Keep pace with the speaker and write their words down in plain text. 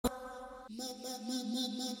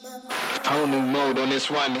Whole new mode on this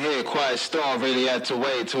one here. Quiet storm, really had to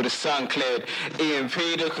wait till the sun cleared. EMP,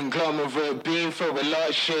 the conglomerate, beam filled with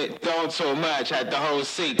large shit. Don't talk much, had the whole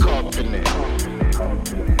seat copping it.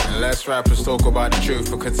 And less rappers talk about the truth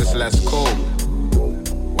because it's less cool.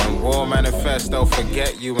 When war manifests, they'll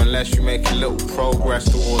forget you unless you make a little progress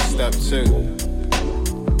towards step 2.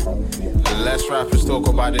 And less rappers talk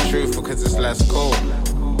about the truth because it's less cool.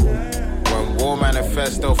 When war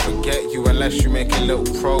manifests, they'll forget you unless you make a little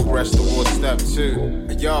progress towards step 2.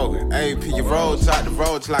 Yo, AP, your roads out the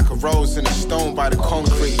roads like a rose in a stone by the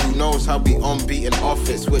concrete. Who knows how we unbeaten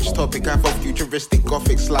office? Which topic I thought futuristic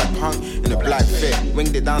gothic slide punk in a black fit.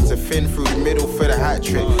 Winged it down to fin through the middle for the hat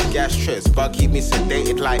trick. Gas trips, but keep me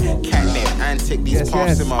sedated like catnip. Antic, these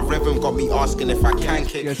paths in my rhythm got me asking if I can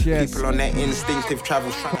kick. People on their instinctive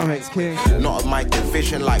travel. Not of my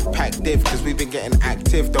division like Pac Div, cause we've been getting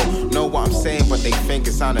active. Don't know what I'm saying, but they think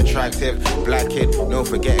it sound attractive. Black kid, no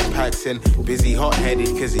forgetting Paxton. Busy hot-headed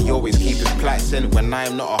cause he always keep his plaits in. When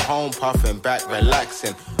I'm not at home, puffing back,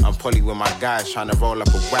 relaxing. I'm poly with my guys trying to roll up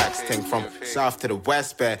a wax thing. From south to the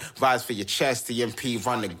west, bear vibes for your chest. EMP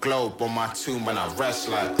run the globe on my tomb when I rest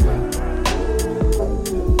like.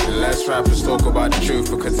 Less rappers talk about the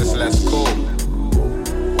truth because it's less cool.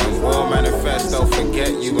 When war manifests, they'll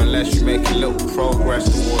forget you unless you make a little progress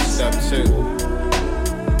towards step 2.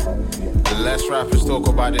 Less rappers talk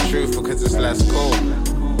about the truth because it's less cool.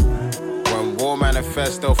 When war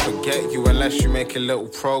manifests, they'll forget you unless you make a little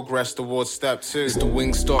progress towards step 2. It's the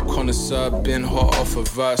Wingstop connoisseur, been hot off a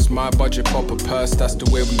verse. My budget pop a purse, that's the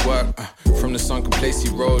way we work. From the sunken place he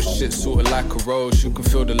rose, shit sorta like a rose. You can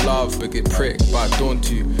feel the love, but get pricked by dawn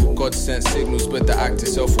to you. God sent signals, but the act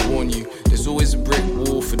itself will warn you. There's always a brick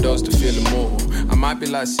wall for those that feel immortal. I might be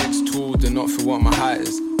like 6'2", do not feel what my height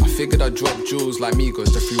is. I figured I'd drop jewels like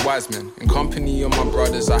Migos, the 3 wise men. In company of my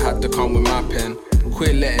brothers, I had to come with my pen.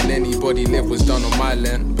 Quit letting anybody live was done on my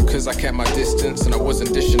length. Because I kept my distance and I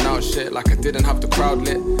wasn't dishing out shit like I didn't have the crowd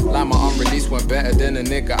lit. Like my unreleased went better than a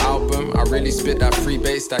nigga album. I really spit that free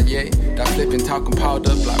bass, that yay, that flipping talcum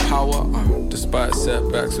powder, black power. Despite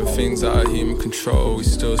setbacks and things out of human control, we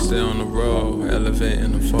still stay on the road,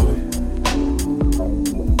 elevating the fall.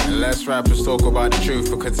 And less rappers talk about the truth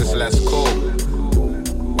because it's less cool.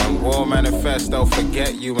 When war manifests, they'll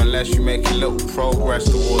forget you unless you make a little progress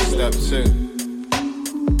towards step 2.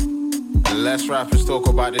 Less rappers talk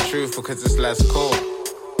about the truth because it's less cool.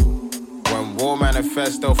 When war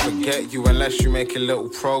manifests, they'll forget you unless you make a little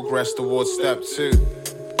progress towards step 2.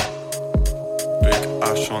 Big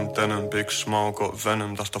ash on denim, big smile, got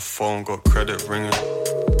venom, that's the phone, got credit ringing.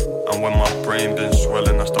 And when my brain been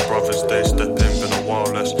swelling, that's the brothers day, step in, been a while,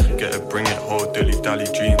 let's get it, bring it, hold dilly dally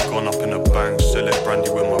dream, gone up in a bang, sell it, brandy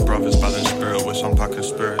with my brothers, balanced spirit with some packing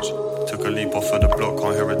spirits. Took a leap off of the block,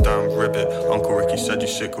 can't hear a damn ribbit. Uncle Ricky said he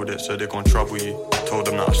sick with it, so they gon' trouble you. Told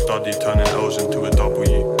them that I studied, turning L's into a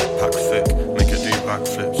W. Pack thick, make it do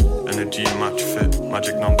backflips. Energy match fit,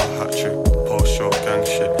 magic number hat trick. Post shot gang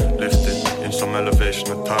shit, lifted in some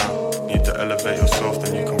elevation of time. Need to elevate yourself,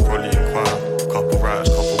 then you can probably inquire. Couple writers,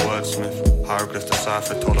 couple wordsmith. Hieroglyph the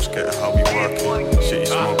cipher, told us get it how we work it. City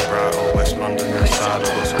smoke bright, or West London inside. I've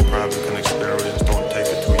got some private can experience, don't take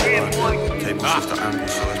it till you learn it. Table shift the angle,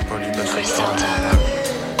 so it's probably best to start.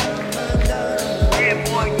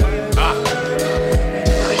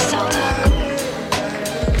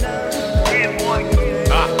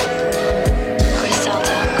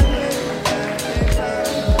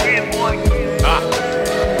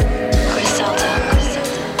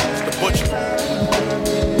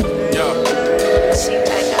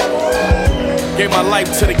 Gave my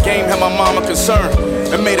life to the game, had my mama concerned,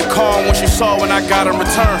 and made a call when she saw when I got in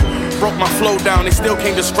return. Broke my flow down, they still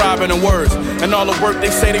can't describe it in words. And all the work they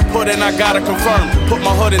say they put in, I gotta confirm. Put my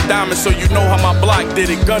hood in diamonds so you know how my block did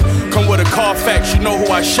it. Gun come with a Carfax, you know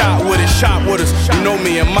who I shot with it. Shot with us, you know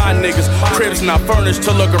me and my niggas. Cribs not furnished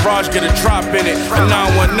till a garage get a drop in it. And I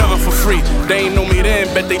don't want nothing for free. They ain't know me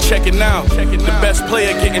then, bet they check it now. The best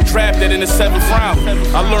player getting drafted in the 7th round.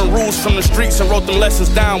 I learned rules from the streets and wrote them lessons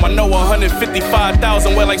down. I know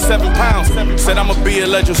 155,000 weigh like 7 pounds. Said I'ma be a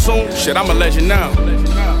legend soon, shit I'm a legend now.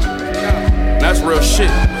 That's real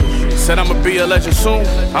shit. Said I'ma be a legend soon,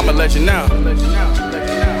 I'm a legend now.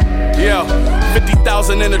 Yeah,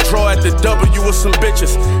 50,000 in the draw at the W with some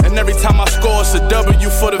bitches. And every time I score, it's a W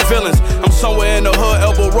for the villains. I'm somewhere in the hood,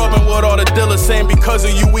 elbow rubbing with all the dealers, saying because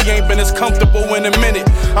of you, we ain't been as comfortable in a minute.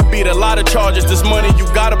 I beat a lot of charges, this money you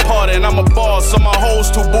got a part in. I'm a boss, so my hoes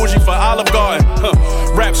too bougie for Olive Garden.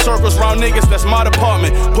 Rap circles round niggas, that's my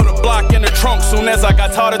department. Put a block in the trunk soon as I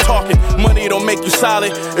got tired of talking. Money don't make you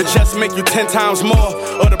solid, it just make you 10 times more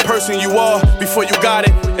of the person you are before you got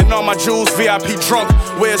it. and all my jewels VIP drunk.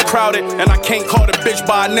 Where it's crowded, and I can't call the bitch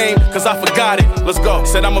by a name, cause I forgot it. Let's go.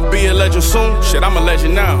 Said I'ma be a legend soon. Shit, I'm a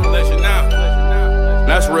legend now.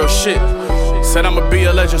 That's real shit. Said I'ma be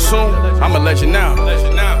a legend soon. I'm a legend now.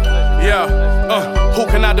 Yeah. Who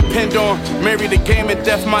can I depend on? Marry the game and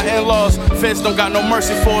death, my in-laws. Feds don't got no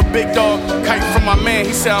mercy for a big dog. Kite from my man,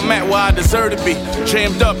 he said I'm at where I deserve to be.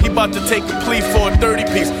 Jammed up, he about to take a plea for a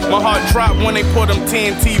 30-piece. My heart dropped when they put them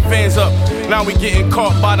TNT fans up. Now we getting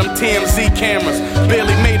caught by them TMZ cameras.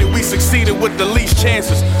 Barely made it, we succeeded with the least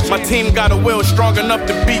chances. My team got a will strong enough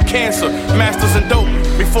to beat cancer. Masters in dope.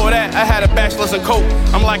 Before that, I had a bachelor's in coke.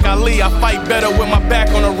 I'm like Ali, I fight better with my back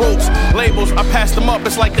on the ropes. Labels, I passed them up,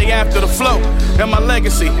 it's like they after the flow. And my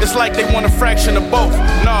legacy, it's like they want a fraction of both.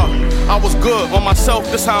 Nah, I was good on myself,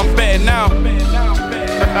 this how I'm bad now.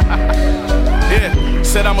 Yeah,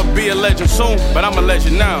 said I'ma be a legend soon, but I'm a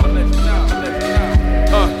legend now.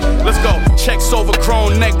 Let's go. Checks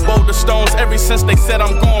overgrown, neck boulder stones. Ever since they said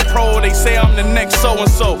I'm going pro, they say I'm the next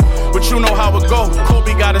so-and-so. But you know how it go.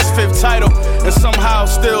 Kobe got his 5th title, and somehow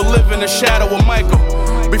still live in the shadow of Michael.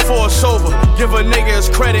 Before it's over, give a nigga his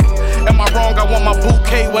credit. Am I wrong? I want my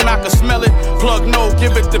bouquet when I can smell it. Plug no,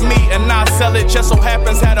 give it to me and I sell it. Just so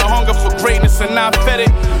happens had a hunger for greatness and I fed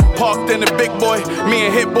it. Parked in the big boy, me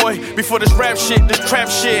and Hit Boy. Before this rap shit, this trap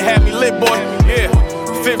shit had me lit, boy. Yeah.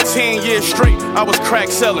 15 years straight, I was crack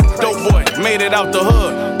selling. Dope boy, made it out the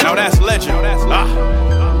hood. Now that's legend.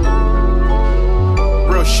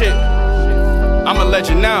 Real shit. I'm a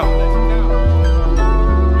legend now.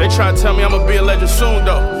 They try to tell me I'ma be a legend soon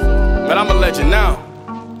though, but I'm a legend now.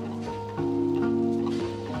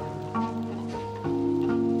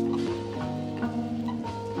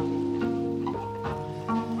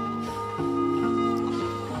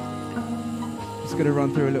 Just gonna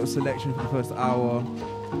run through a little selection for the first hour.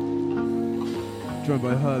 Joined by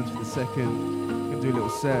Herbs for the second. Gonna do a little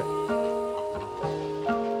set.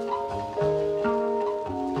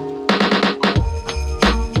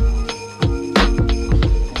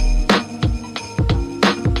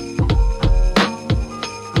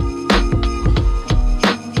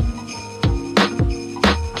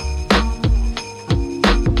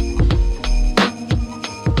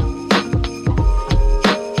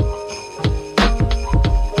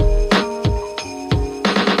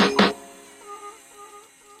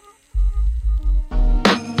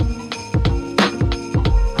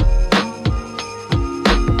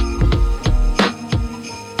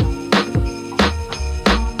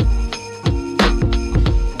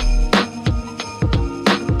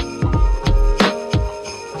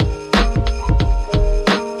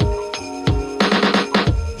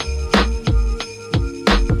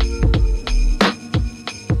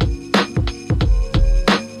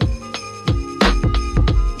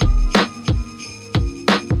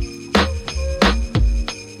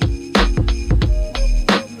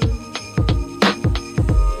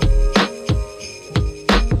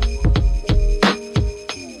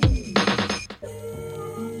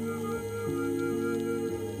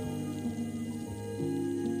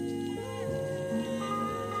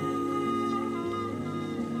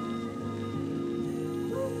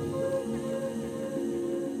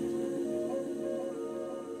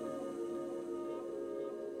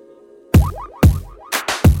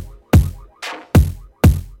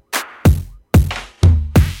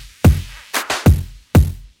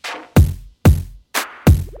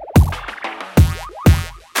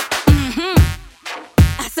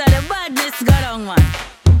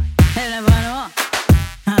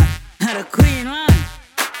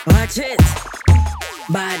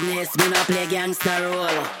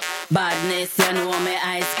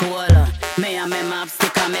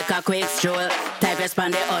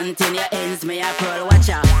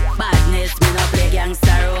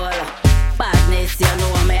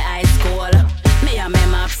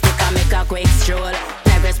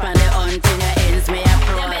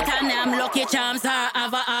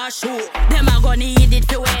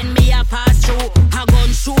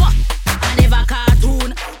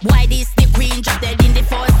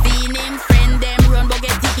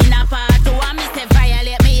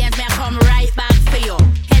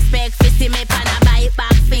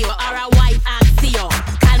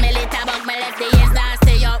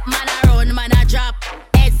 Stay up.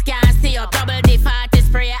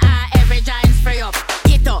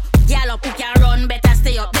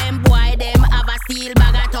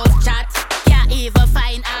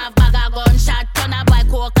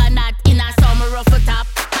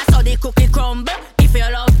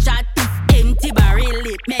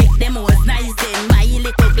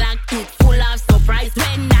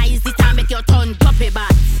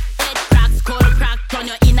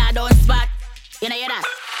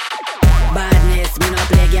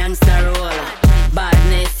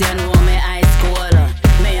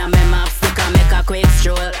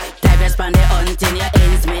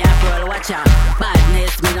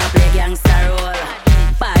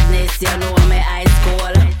 Badness, you know me high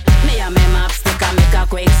school. Me and me map stick and make a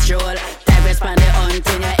quick stroll. Tigers pan the hunt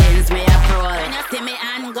in your ends, me a crawl. When you see me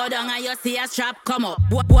and go down and you see a strap come up,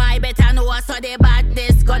 boy better know so the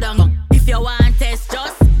badness go down. If you want test,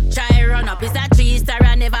 just try run up. It's a 3-star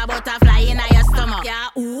and never butterfly in your stomach. Yeah,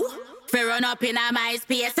 ooh. Fi run up in a my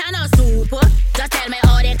space and no soup. Just tell me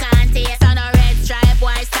how they can't taste. And a red stripe,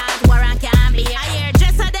 white start war and can't be. I hear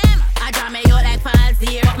just of them. I draw me out like false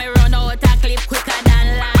here. Me run out a clip quicker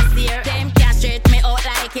than last year. Them castrate me out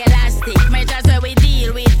like elastic. Measures where we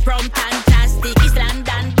deal with from fantastic. It's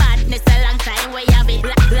London badness a long time we have it.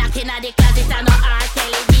 Black in the closet and no R.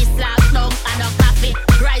 Kelly. This last long and no coffee.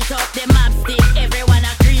 Rise up the map stick, everyone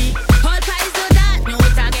agree. All pies do that. New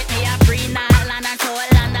target me a free. Northland and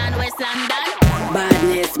South London, West London.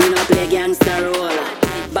 Badness, me no play gangster role.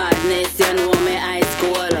 Badness, you know me high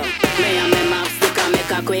school. Me and me map stick and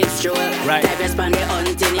make a quick stroll. Right. Tigers pan the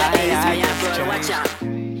hunt in your days, me a pro. Watch out.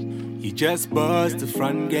 You just buzzed the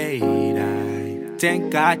front gate. I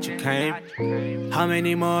thank God you came. How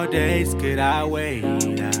many more days could I wait?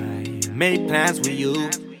 I made plans with you,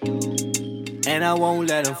 and I won't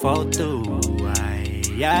let them fall through.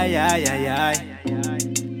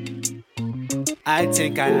 I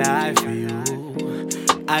think I lie for you.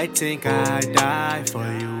 I think I die for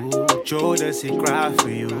you. Jodeci cry for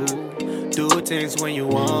you. Do things when you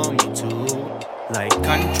want me to. Like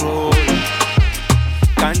controller.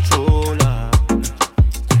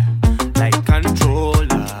 Like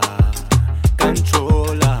controller.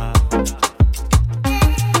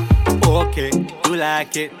 Okay, you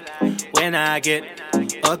like it when I get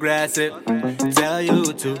aggressive. Tell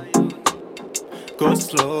you to go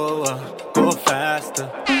slower, go faster.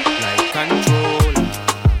 Like controller.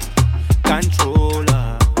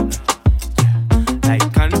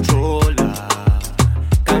 Like controller.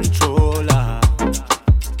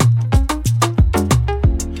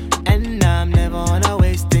 And I'm never on a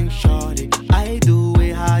wasting shorty. I do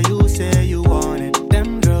it how you say you want it.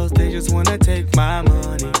 Them girls, they just wanna take my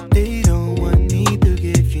money. They don't want me to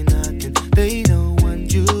give you nothing. They don't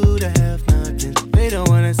want you to have nothing. They don't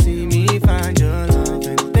wanna see me find your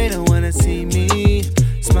loving. They don't wanna see me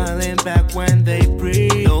smiling back when they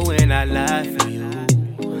breathe. Knowing I lie for you,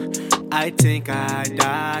 I think I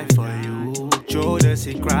die for you.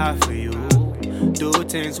 Jodeci cry for you. Do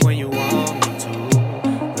things when you want me to.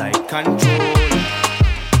 Like controller.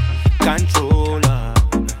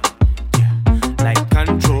 Yeah. Like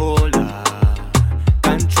controller. Like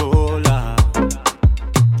controller.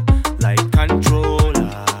 Yeah. Like controller.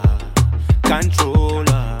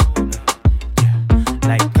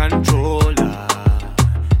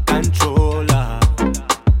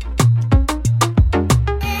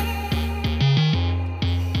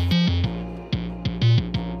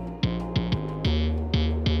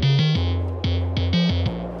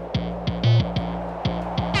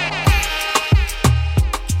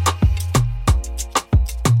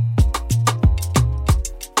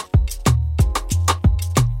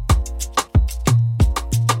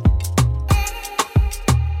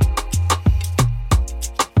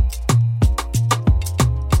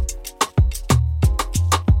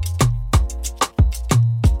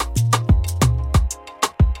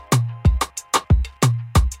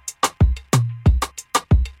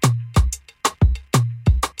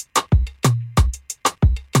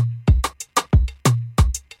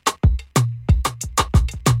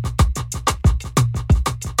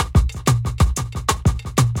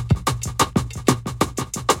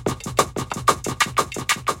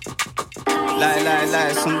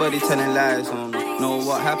 Lie, somebody telling lies on me. Know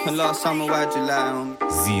what happened last summer, why'd you lie on me?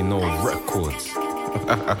 Zeno Records.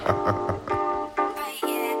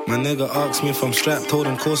 My nigga asked me if I'm strapped, told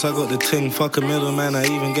him course I got the ting. Fuck a middleman, I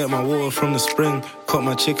even get my water from the spring. Caught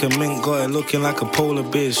my chicken mink, got it looking like a polar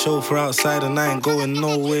bear. Chauffeur outside and I ain't going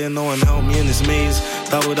nowhere, no one helped me in this maze.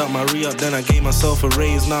 Doubled up my re-up, then I gave myself a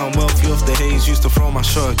raise. Now I'm wealthy off the haze, used to throw my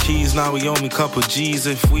shot of keys. Now he owe me couple G's,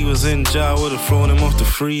 if we was in jail I would've thrown him off the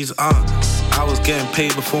freeze. I was getting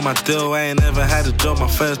paid before my deal, I ain't never had a job. My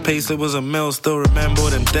first payslip was a mill, still remember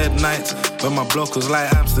them dead nights when my block was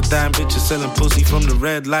like Amsterdam, bitches selling pussy from the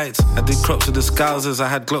red lights. I did crops with the scousers, I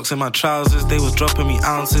had Glocks in my trousers. They was dropping me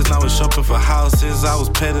ounces, now I was shopping for houses. I was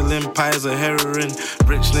peddling pies of heroin,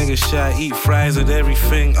 rich nigga shit, I eat fries with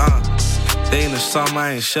everything. Day in the summer,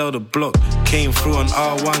 I ain't shelled a block. Came through on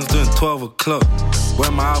R1s doing 12 o'clock.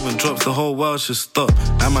 When my album drops, the whole world should stop.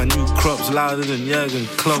 And my new crop's louder than Jurgen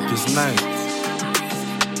Klopp, it's nice.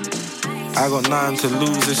 I got nothing to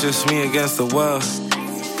lose, it's just me against the world.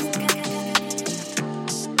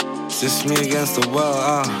 It's just me against the world,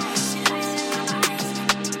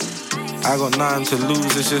 I got nothing to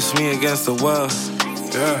lose, it's just me against the world.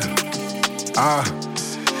 Yeah.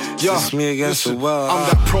 Yeah, it's me against the world. I'm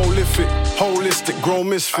that prolific, holistic, grown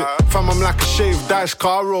misfit. Fam, I'm like a shaved dice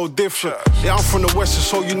car, I roll different. Yeah, I'm from the west,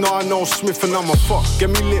 so you know I know Smith and I'm a fuck.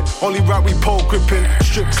 Get me lit, only right we pole gripping.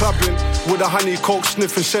 Strip clubbing, with a honey coke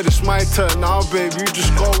sniffing. Said it's my turn now, baby, you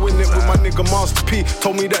just go in it with my nigga Master P.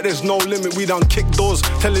 Told me that there's no limit, we done kick doors.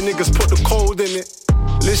 Telling niggas put the code in it.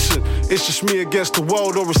 Listen, it's just me against the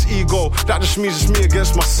world or it's ego. That just means it's me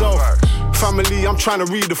against myself. Family, I'm trying to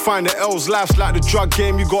redefine the L's. Life's like the drug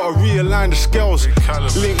game, you gotta realign the scales.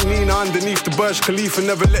 Link Nina underneath the Burj Khalifa.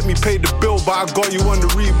 Never let me pay the bill, but I got you on the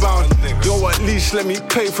rebound. Yo, at least let me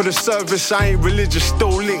pay for the service. I ain't religious, still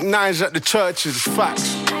link nines at the churches.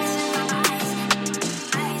 Facts.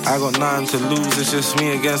 I got nothing to lose, it's just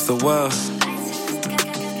me against the world.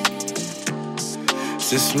 It's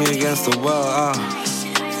just me against the world,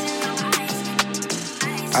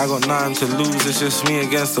 I got nothing to lose, it's just me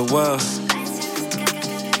against the world.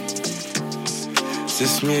 It's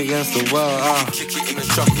just me against the world, Kick it in the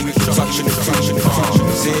truck, we can touch it,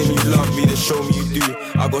 saying you love me, then show me you do.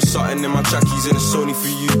 I got something in my trackies and it's only for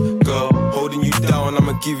you, girl. Holding you down,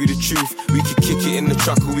 I'ma give you the truth. We could kick it in the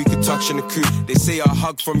truck or we could touch in the coupe. They say a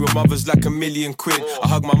hug from your mother's like £1,000,000. I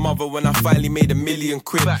hugged my mother when I finally made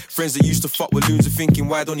 £1,000,000. Friends that used to fuck with loons are thinking,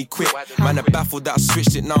 why don't he quit? Man, are baffled that I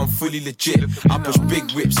switched it, now I'm fully legit. I push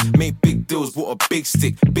big whips, make big deals, bought a big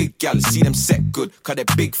stick. Big gal, see them set good, cause they're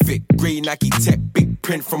big fit. Grey Nike tech, big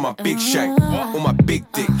print from my big shank. On my big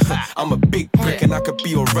dick, I'm a big prick and I could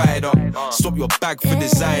be your rider. Swap your bag for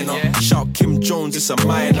designer. Shout Kim Jones, it's a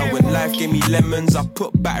minor. When life gave me lemons, I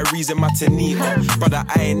put batteries in my Tanita. Brother,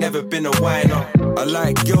 I ain't never been a whiner. I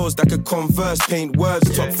like girls that could converse, paint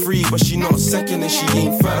words, top 3, but she not second and she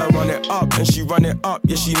ain't third. I run it up and she run it up,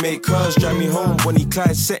 yeah, she make hers. Drive me home, Bonnie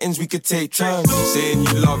Clyde settings, we could take turns. Saying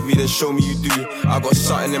you love me, then show me you do. I got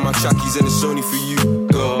something in my trackies and it's only for you,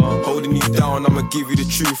 girl. Holding you down, I'ma give you the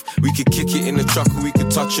truth. We could kick it in the truck or we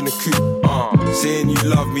could touch in the coupe. Saying you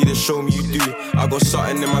love me, then show me you do. I got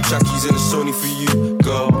something in my trackies and it's only for you,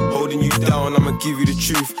 girl. Holding you down, I'ma give you the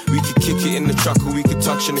truth. We could kick it in the truck or we could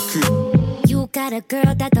touch in the coupe. You got a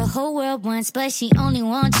girl that the whole world wants, but she only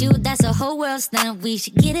wants you, that's a whole world stunt. We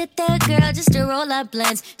should get it there, girl, just to roll up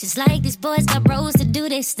blunts. Just like these boys got bros to do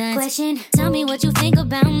their stunts. Question, tell me what you think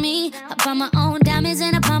about me. I buy my own diamonds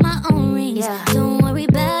and I buy my own rings. Don't worry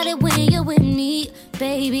about it when you're with me.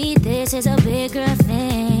 Baby, this is a big girl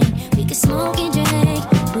thing. We can smoke and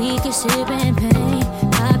drink, we can sip and paint.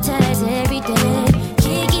 Pop tags every day,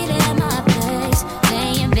 kick it at my place.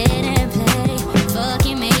 Lay in bed and play,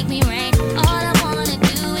 fucking make me rain. All I wanna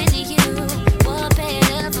do is you. What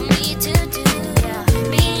better for me to do?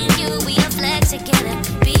 Me and you, we are flex together.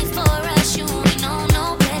 Before us, you ain't know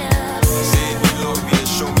no better. Saying you love me and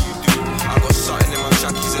show me you do. I got something in my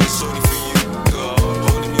trackies and it's only for you, girl.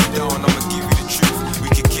 Holding you down, I'ma give you the truth. We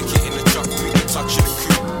can kick it in the truck, we can touch in the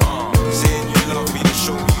coupe. Saying you love me and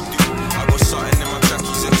show me you do. I got something in my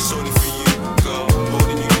trackies and it's only for you, girl.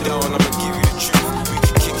 Holding you down, I'ma give you the truth. We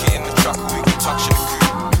can kick it in the truck, we can touch in the coupe.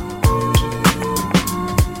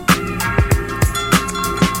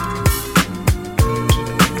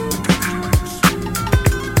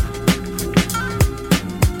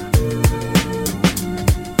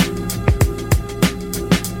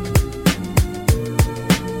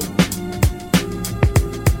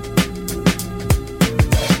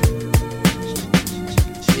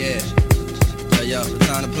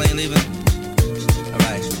 Time the plane leaving?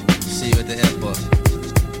 Alright, see you at the airport.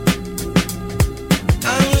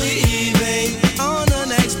 I'm leaving on the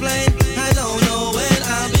next plane. I don't know when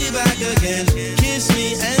I'll be back again. Kiss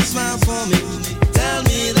me and smile for me. Tell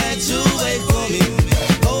me that you wait for me.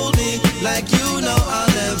 Hold me like you know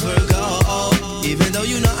I'll never go. Even though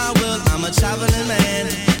you know I will, I'm a traveling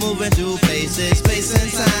man. Moving through places, space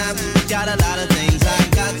and time. Got a lot of things I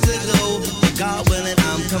got to do. God willing,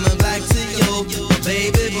 I'm coming back to you.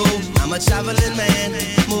 Baby boo, I'm a traveling man.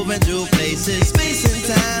 Moving through places, space and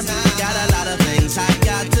time. Got a lot of things I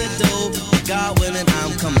got to do. God willing,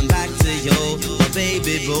 I'm coming back to you.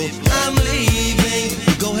 Baby boo, I'm leaving.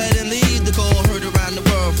 Go ahead and leave the call. Heard around the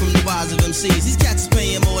world from the wise of MCs. These cats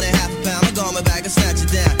paying more than £50. I got my bag and snatch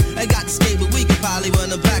it down. I got to skate, but we can probably run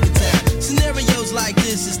them back in town. Scenarios like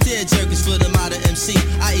this is tear jerkers for the modern MC.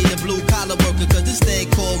 I eat a blue collar worker, cause this thing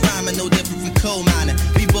called rhyming no different from coal mining.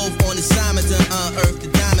 We both on assignment to unearth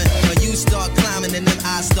the diamond. When you start climbing and them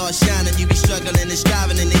eyes start shining, you be struggling and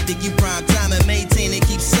striving and they think you prime time and maintain and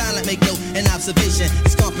keep silent. Make note and observation.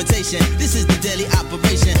 It's confrontation. This is the daily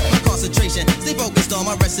operation. My concentration. Stay focused on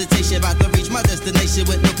my recitation. About to reach my destination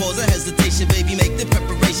with no pause or hesitation. Baby, make the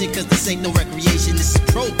preparation, cause this ain't no recreation. This is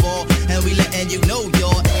pro ball, and we letting you know,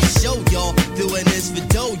 y'all. Show y'all, doing this for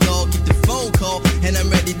dough, y'all. Get the phone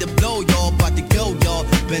ready to blow, y'all. About to go, y'all.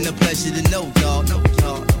 Been a pleasure to know, y'all.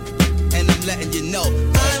 And I'm letting you know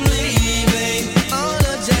I'm leaving on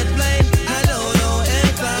a jet plane. I don't know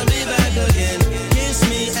if I'll be back again. Kiss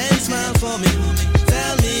me and smile for me.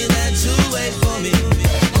 Tell me that you wait for me.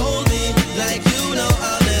 Hold me like you know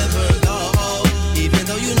I'll never go. Even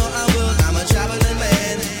though you know I will, I'm a traveling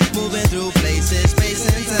man, moving through places, space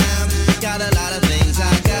and time. Got a lot of things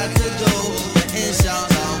I got to do, but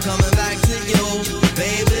inshallah I'm coming back to you,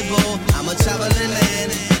 baby boo. I'm a traveling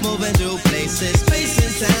man, moving through places, space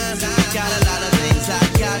and time. Got a lot of things I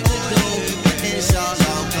got to do, but inshallah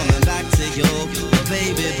I'm coming back to you,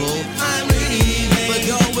 baby boo. I'm leaving, but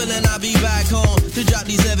God willing I'll be back home to drop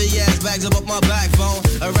these heavy ass bags up my backbone.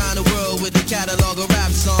 Around the world with the catalog of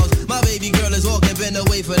rap songs. My baby girl is walking, been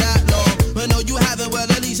away for that long. But no, you haven't, well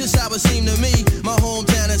at least it's how it seemed to me. My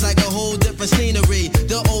hometown is like a whole different scenery.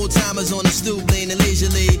 The old timers on the stoop leaning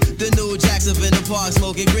leisurely. The new jacks up in the park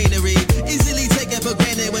smoking greenery. Easily taken for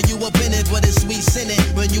granted when you up in it, but it's sweet sinning.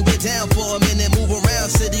 When you get down for a minute, move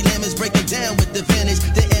around city limits, breaking down with the finish.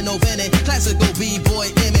 The innovative, classical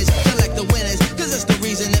b-boy image. Collect the winners, cause that's the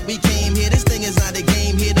reason that we came here. This thing is not a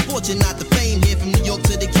game here, the fortune not the fame here. From New York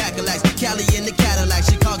to the Cadillacs, Cali in the Cadillac,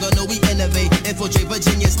 Chicago know we innovate, infiltrate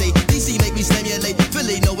Virginia State, DC make me stimulate,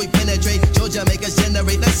 Philly know we penetrate, Georgia make us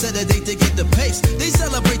generate. Let's set a date to get the pace. They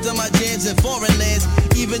celebrate to my jams in foreign lands.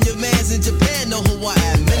 Even your mans in Japan know who I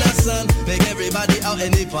am. Son, make everybody out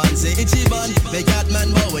in the fun. Say Ichiban, make that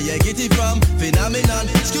man know where you get it from. Phenomenon,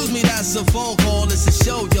 excuse me, that's a phone call. It's a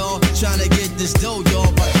show, y'all. Trying to get this dough, y'all.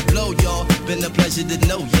 About to blow, y'all. Been a pleasure to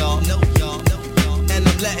know y'all. And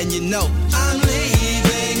I'm letting you know I'm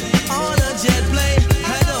leaving on a jet plane.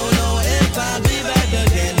 I don't know if I'll be back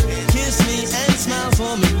again. Kiss me and smile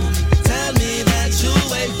for me. Tell me that you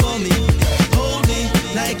wait for me. Hold me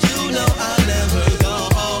like you know I'll never go.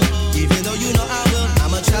 Even though you know I will,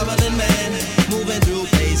 I'm a traveling man, moving through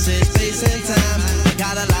places, space and time. I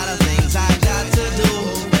got a lot of things I got to do,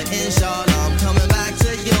 but inshallah I'm coming back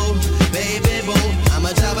to you, baby boo. I'm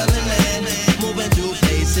a traveling man, moving through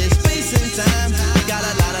places, space and time. Got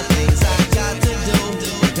a lot of things I got to do,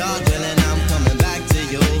 but God willing I'm coming back to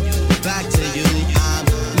you, back to you. I'm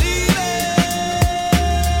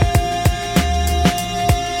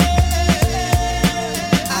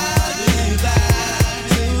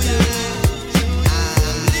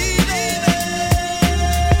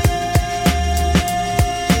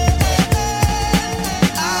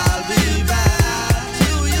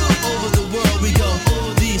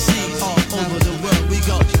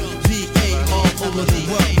over the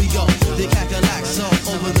world we go. The Cadillacs all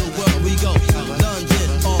over the world we go. London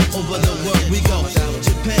all over the world we go.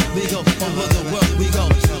 Japan we go, over the world we go.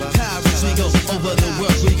 Paris we go, over the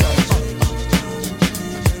world we go.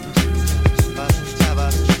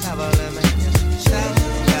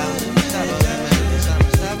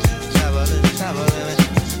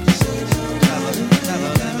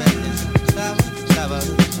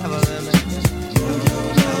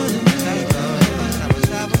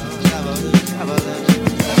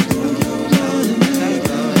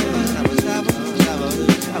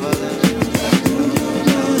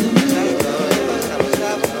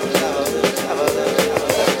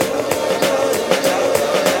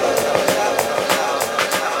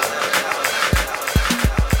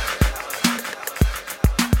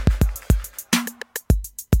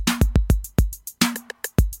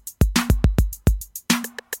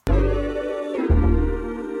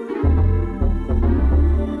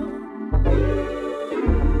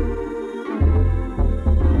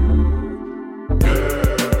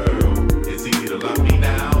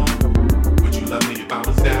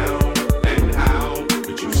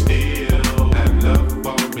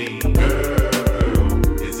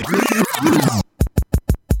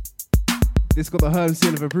 It's got the Herm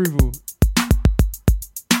seal of approval.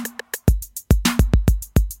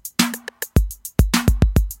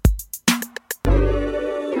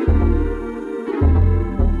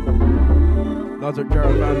 That's what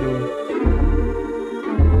Gerald Vandal.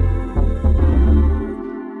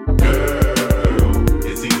 Girl,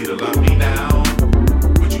 it's easy to love me now.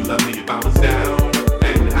 Would you love me if I was down?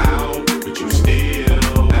 And how would you still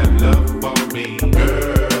have love for me?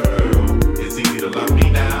 Girl, it's easy to love me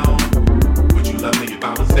now. Would you love me if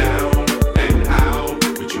I was down? And how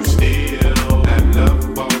would you still have love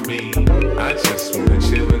for me? I just wanna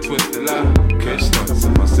chill and twist the lie. Catch stunts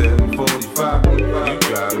in my 745. You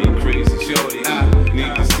drive me crazy, shorty. I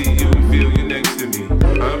need to see you and feel you.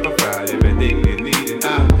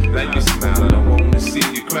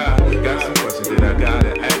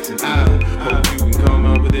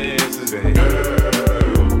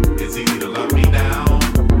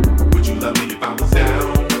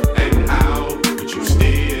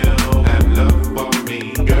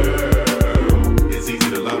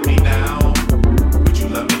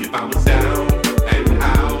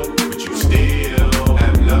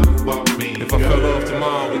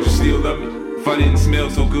 tomorrow, would you still love me? If I didn't smell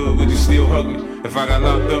so good, would you still hug me? If I got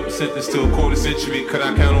locked up, sentenced to a quarter century, could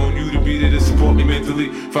I count on you to be there to support me mentally?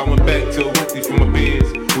 If I went back to a weekly for my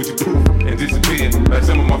beers, would you poof and disappear? Like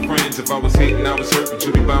some of my friends, if I was hating, I was hurt, would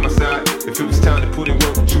you be by my side? If it was time to put in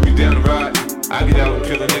work, would you be down to ride? I get out and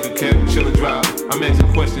kill a nigga, cap, chill and drive. I'm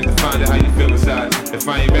asking questions to find out how you feel inside. If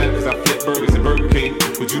I ain't rap cause I flip burgers at Burger King,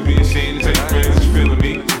 would you be ashamed to tell your friends that you feeling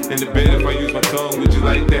me? In the bed, if I use my tongue, would you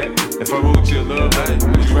like that? If I wrote you a love letter,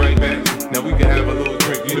 would you write back? Now we can have a little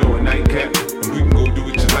drink, you know, a nightcap, and we can go do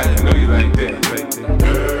what you like. I know you like that.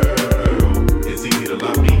 Girl, it's easy to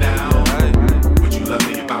love me now. Would you love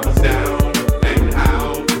me if I was down? And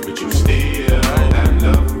how would you still have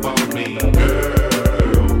love for me?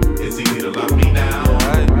 Girl, it's easy to love me now.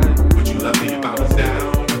 Would you love me if I was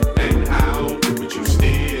down? And how would you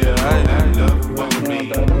still have love for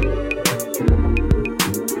me?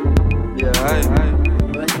 Yeah, right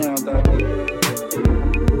now, dog.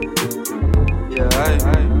 Yeah, right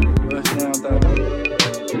now, dog.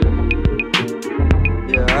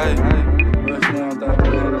 Yeah, right now, dog.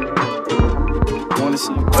 Wanna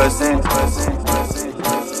see you bust down,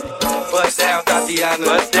 bust down, Tatiana,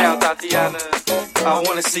 bust down, Tatiana. I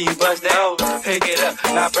wanna see you bust down, pick it up,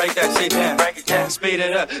 now break that shit down, break it down, speed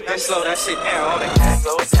it up, then slow that shit down on the gas,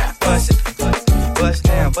 slow it down, bust it, bust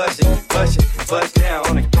down, bust it, bust it, bust down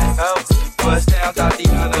on the gas, bust down,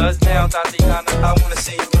 Tatiana, bust down, Tatiana. I wanna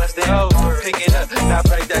see you bust down, pick it up, now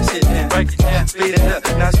break that shit down, break it down, speed it up,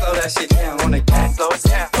 now slow that shit down on the gas, slow it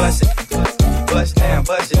down, bust it, bust down,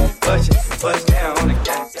 bust it, bust it, bust down on the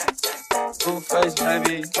gas. Blue face,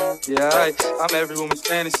 baby. Yeah, I'm every woman's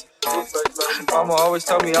fantasy. Mama always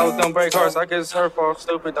told me I was gonna break hearts. I guess it's her fault,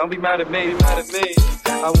 stupid. Don't be mad at me,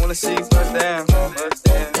 I wanna see you bust down, bust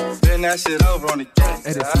down. Bend that shit over on the gang.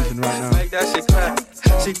 Edit season right now. Make that shit clap.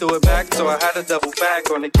 She threw it back, so I had to double back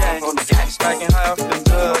on the gang. Smacking high off them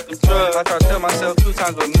drugs. I tried to tell myself 2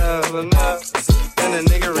 times, but enough. Then the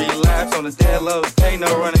nigga relapsed on the dead low. Ain't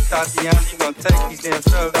no running, Tatiana. You gon' take these damn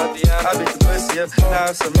drugs, Tatiana. I beat the pussy up, now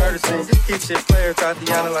it's a murder scene. Keep shit player,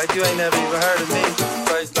 Tatiana, like you ain't never even heard of me.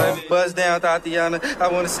 Buzz down, Tatiana. I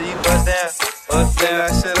wanna see you buzz down. Buzz down,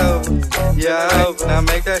 that shit over. Yeah, over. Now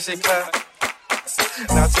make that shit clap.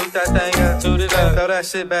 Now toot that thing up, toot it up, throw that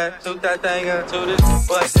shit back, toot that thing up, toot it.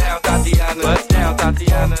 Bust down, Tatiana, bust down,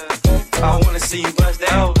 Tatiana. I wanna see you bust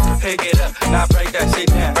down, pick it up, now break that shit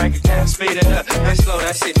down, break it down, speed it up, then slow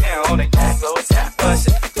that shit down on the gas, slow it down, bust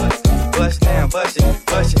it, bust down, bust it,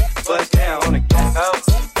 bust it, bust down on the gas,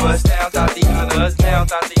 bust down, Tatiana, bust down,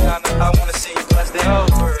 Tatiana. I wanna see you bust down,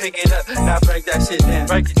 pick it up, now break that shit down,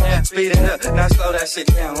 break it down, speed it up, now slow that shit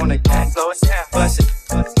down on the gas, slow it down, bust it.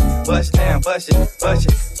 Bust down, bust it, bust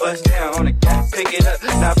it, bust down on the gas. Pick it up,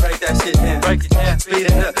 now break that shit down, break it down, speed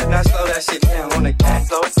it up, now slow that shit down on the gas,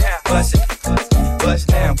 slow it down, bust it, bust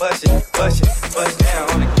down, bust it, bust it, bust down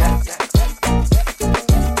on the gas.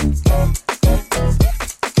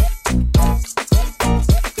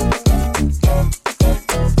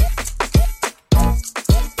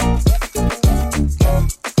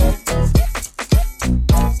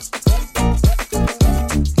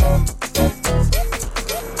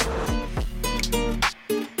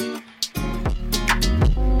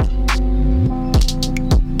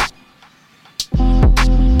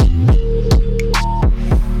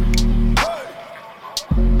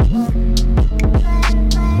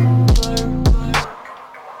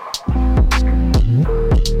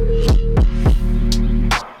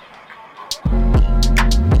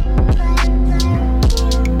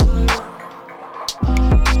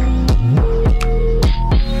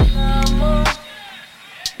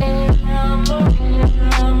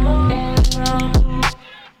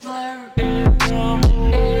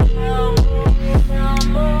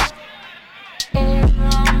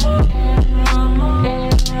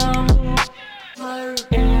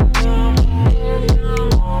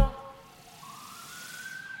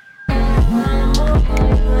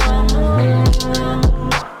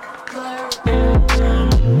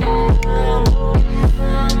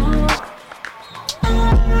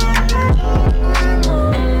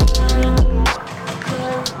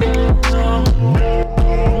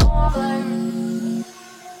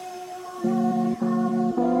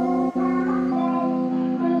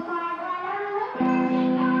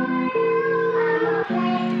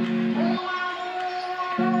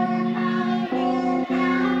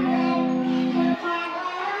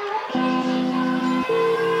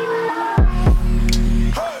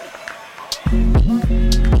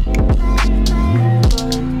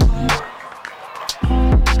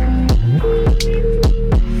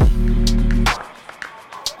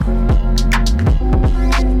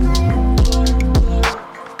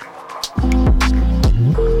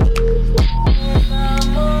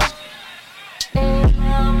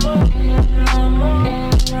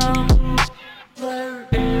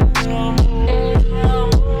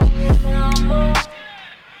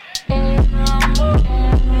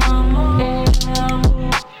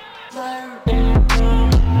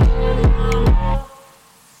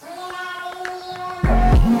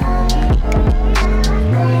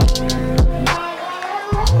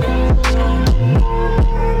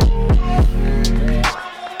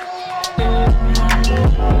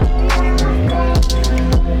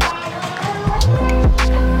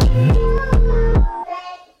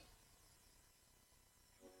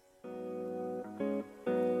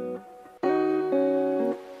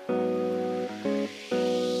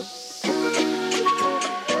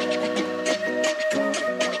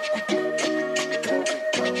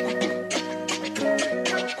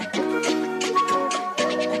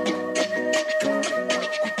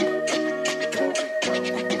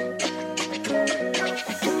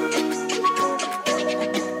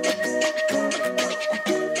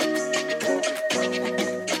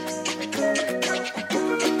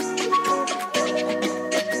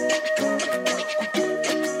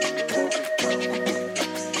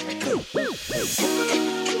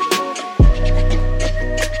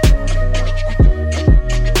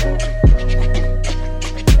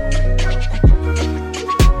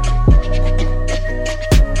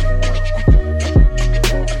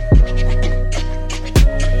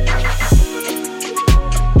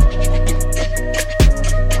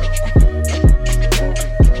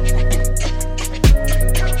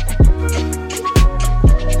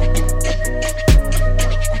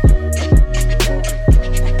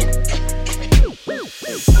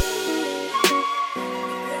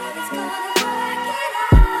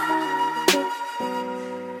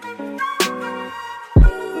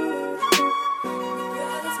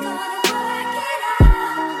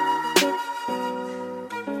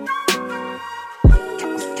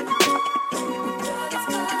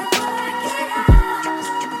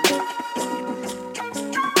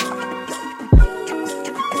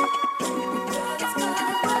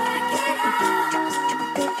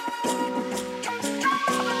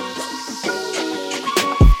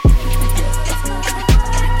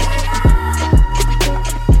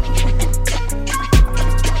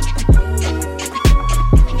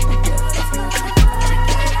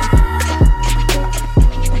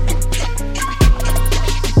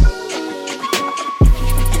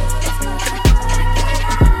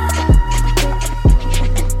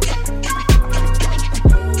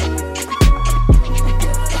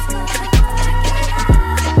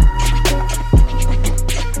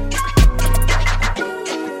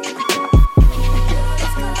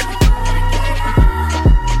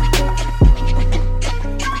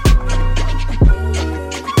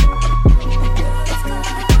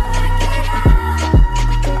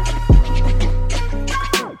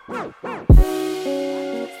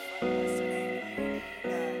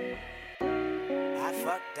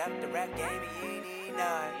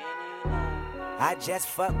 Just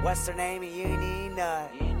fuck, what's her name, and you ain't even know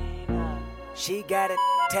it. She got a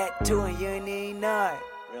tattoo and you ain't even know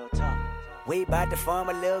it. Real talk. We bout to form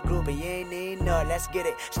a little group and you ain't even know it. Let's get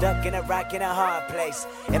it. Stuck in a rock in a hard place.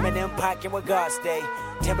 Eminem pocket where God stay.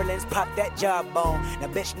 Timberlands pop that jawbone. Now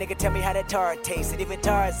bitch nigga tell me how that tar tastes. And even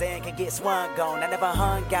Tarzan can get swung on. I never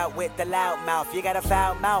hung out with the loud mouth. You got a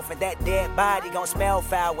foul mouth and that dead body gon' smell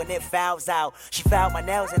foul when it fouls out. She found my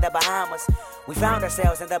nails in the Bahamas. We found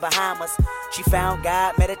ourselves in the Bahamas. She found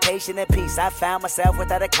God, meditation, and peace. I found myself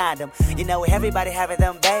without a condom. You know, everybody having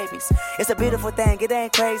them babies. It's a beautiful thing, it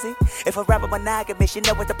ain't crazy. If a rapper monogamous, you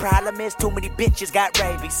know what the problem is? Too many bitches got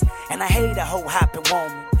rabies. And I hate a hoe hopping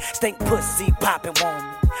woman. Stink pussy popping woman.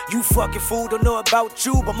 You fucking fool, don't know about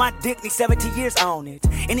you, but my dick needs 17 years on it.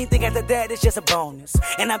 Anything after that is just a bonus.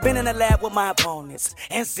 And I've been in the lab with my opponents.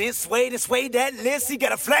 And since swayed that list, he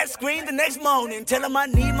got a flat screen the next morning. Tell him I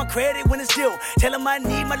need my credit when it's due. Tell him I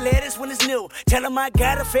need my lettuce when it's new. Tell him I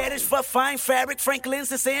got a fetish for fine fabric.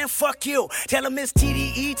 Franklin's and saying fuck you. Tell him it's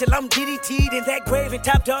TDE till I'm DDT'd in that grave and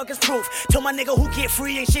top dog is proof. Tell my nigga who get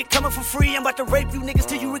free ain't shit coming for free. I'm about to rape you niggas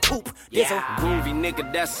till you recoup. Yeah, groovy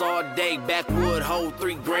nigga, that's all day. Backwood, hold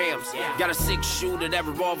 3 grams. Got a 6-shooter, that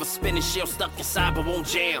revolver spinning shell stuck inside but won't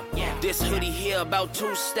jam. This hoodie here about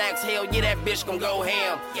 2 stacks. Hell yeah, that bitch gon' go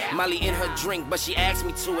ham. Molly in her drink, but she asked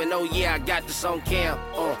me to, and oh yeah, I got this on cam.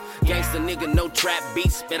 Gangsta nigga, no trap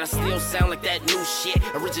beats, but I still sound like that new shit.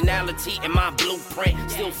 Originality in my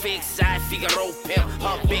blueprint. Still fig side, Figaro pimp.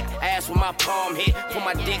 Her big ass with my palm hit. Pull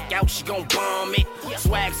my dick out, she gon' bomb it.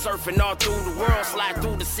 Swag surfing all through the world, slide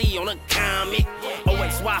through the sea on a comet.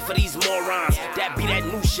 OXY for these morons. That be that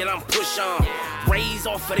new shit I'm push on. Raise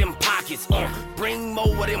off of them pockets. Bring more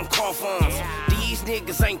of them coffins. These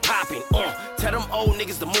niggas ain't popping. Tell them old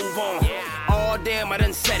niggas to move on. All damn, I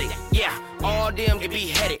done said it. Yeah, all damn can be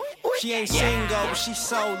headed. She ain't single, but she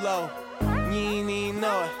solo. You ain't even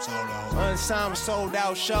know it. Unsigned, sold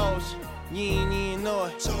out shows. You ain't even know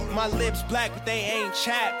it. My lips black, but they ain't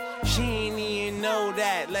chapped. She ain't even know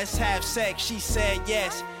that. Let's have sex. She said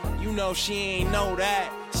yes. You know she ain't know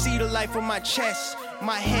that. See the life on my chest.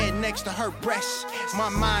 My head next to her breast. My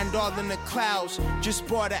mind all in the clouds. Just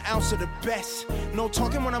bought an ounce of the best. No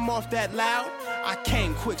talking when I'm off that loud. I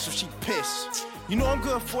came quick, so she pissed. You know I'm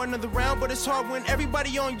good for another round, but it's hard when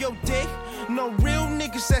everybody on your dick. No real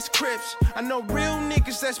niggas that's Crips. I know real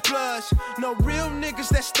niggas that's Bloods. No real niggas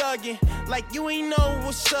that's thuggin'. Like you ain't know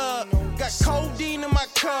what's up. Got codeine in my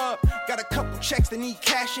cup. Got a couple checks that need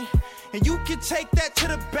cashing. And you can take that to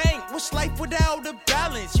the bank. What's life without a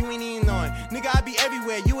balance? You ain't even knowing. Nigga, I be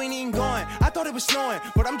everywhere. You ain't even going. I thought it was snowing,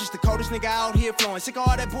 but I'm just the coldest nigga out here flowing. Sick of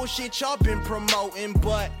all that bullshit y'all been promoting,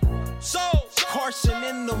 but so Carson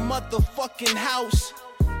in the motherfucking house.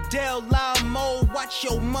 Del Lamo, watch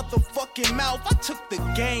your motherfucking mouth. I took the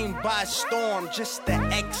game by storm, just the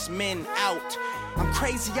X-Men out. I'm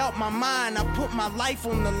crazy out my mind, I put my life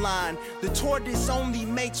on the line. The tortoise only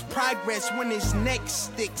makes progress when his neck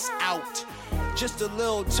sticks out. Just a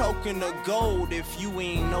little token of gold if you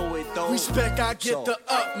ain't know it though. Respect, I get the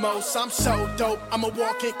utmost. I'm so dope, I'm a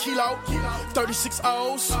walking kilo. 36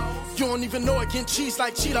 O's. You don't even know it, getting cheese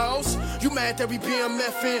like Cheetos. You mad that we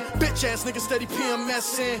BMFing? Bitch ass niggas steady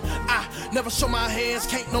PMSing. I never show my hands,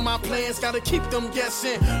 can't know my plans, gotta keep them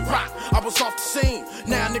guessing. Rock, I was off the scene.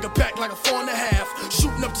 Now nigga back like a 4.5.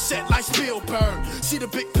 Shooting up the set like Spielberg. See the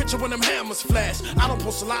big picture when them hammers flash. I don't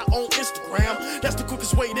post a lot on Instagram. That's the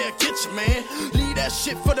quickest way they'll get you, man. Leave that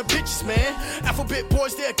shit for the bitches, man. Alphabet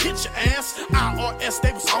boys, they'll get your ass. IRS,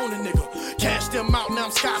 they was on a nigga. Cash them out, now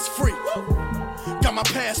I'm Scots free. Got my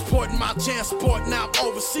passport and my JanSport, now I'm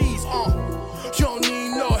overseas. You don't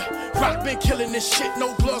need know it. Rock been killing this shit,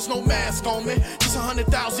 no gloves, no mask on me. Just 100,000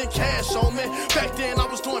 cash on me. Back then I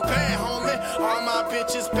was doing bad, homie. All my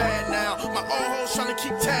bitches bad now. My old hoes trying to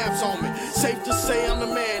keep tabs on me. Safe to say I'm the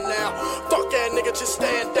man now. Fuck that nigga, just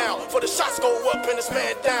stand down. For the shots go up and this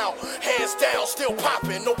man down. Hands down, still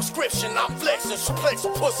popping, no prescription. I'm flexing, suplex a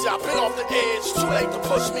pussy. I've been off the edge. Too late to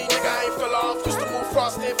push me, nigga. I ain't fell off. Used to move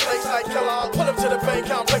frosted flakes like Kellogg. Pull up to the bank,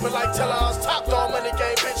 count paper like tellers. Top dog money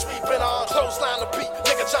game, bitch, we been on. Clothesline the beat,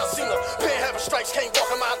 nigga John Cena. Been having strikes, can't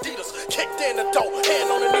walk in my Adidas. Kicked in the door,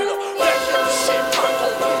 hand on the Nina. Back in the shit, rock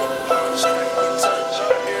on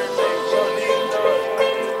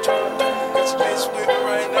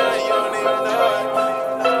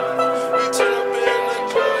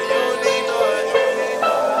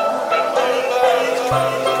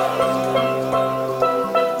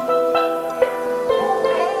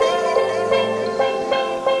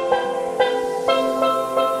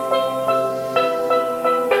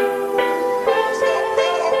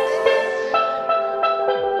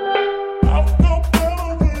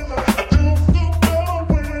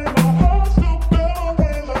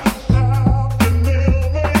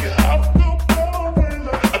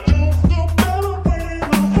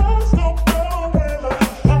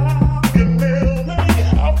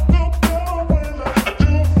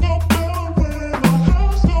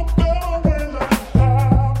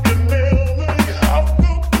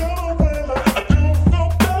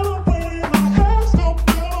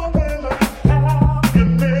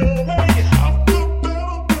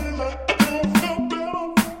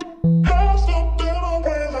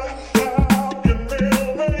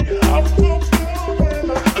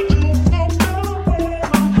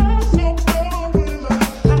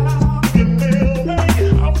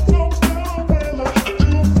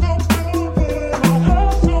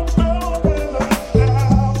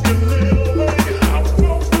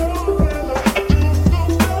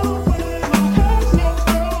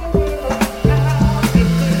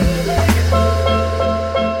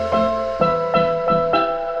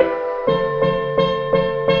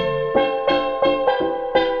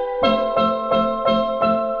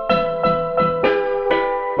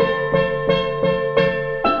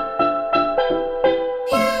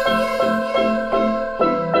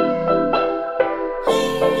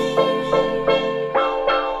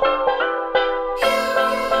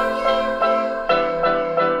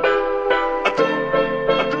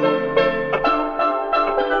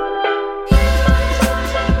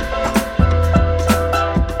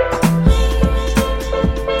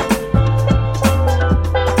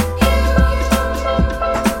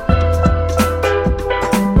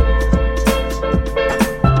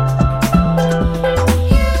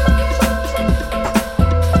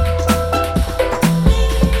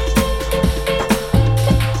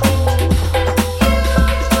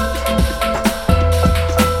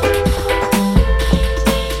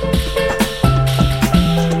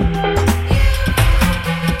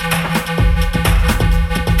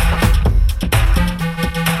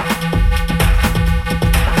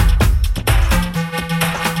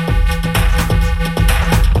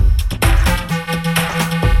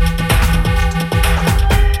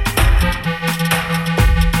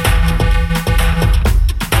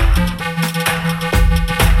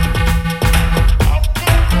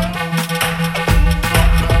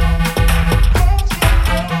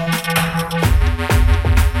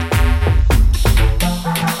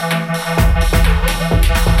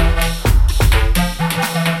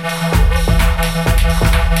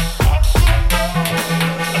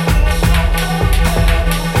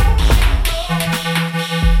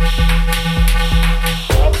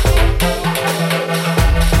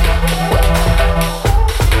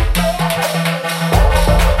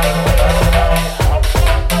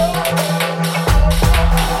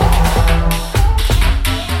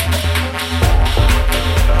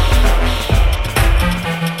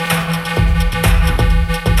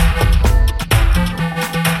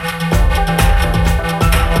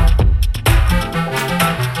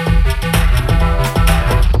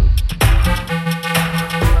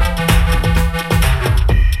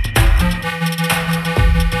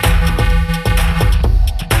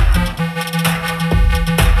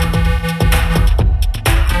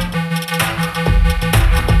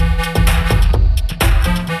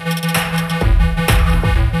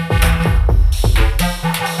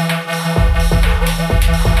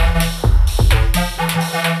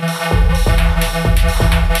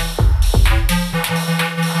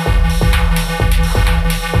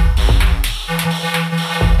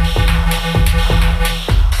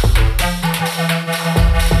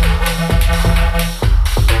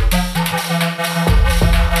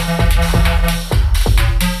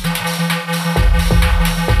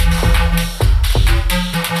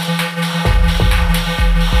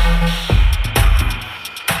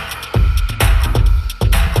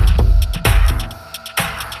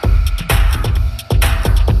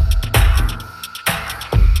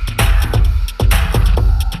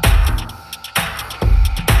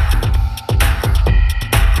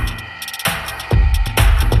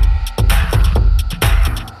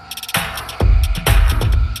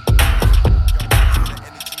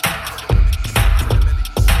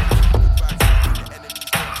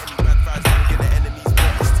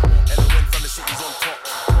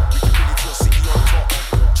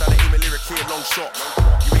here, long shot.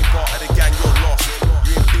 You ain't part of the gang, you're lost.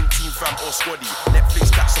 You ain't been team fam or squaddy.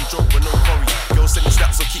 Netflix catch some joke with no curry. Girls send me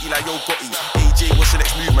snaps on kitty like yo Gotti. AJ, what's your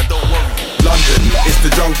next move, man? Don't worry. London, it's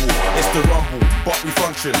the jungle, it's the rumble, but we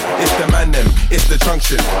function. It's the man them, it's the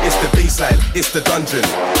junction, it's the baseline, it's the dungeon.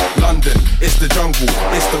 London, it's the jungle,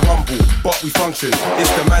 it's the rumble, but we function.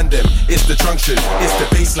 It's the man them, it's the junction, it's the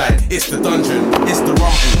baseline, it's the dungeon, it's the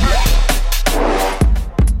rumble.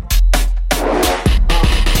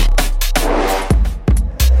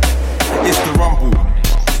 It's the rumble.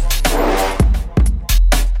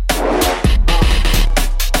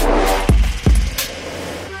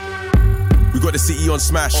 We got the city on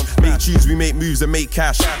smash. Make tunes, we make moves and make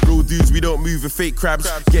cash. Real dudes, we don't move with fake crabs.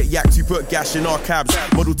 Get yacked, we put gash in our cabs.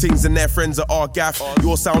 Model things and their friends are our gaff.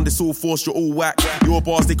 Your sound is all forced, you're all whack. Your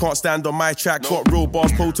bars, they can't stand on my track. Got real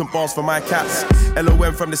bars, potent bars for my cats.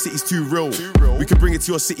 LOM from the city's too real. We can bring it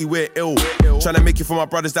to your city, we're ill. Tryna make it for my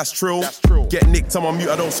brothers, that's trill. Get nicked, I'm on mute,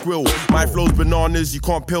 I don't squill. My flow's bananas, you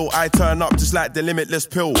can't pill. I turn up just like the limitless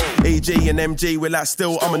pill. AJ and MJ, we're like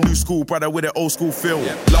still. I'm a new school brother with an old school feel.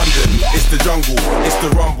 London, it's the jungle, it's the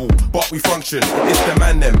rumble, but we function. It's the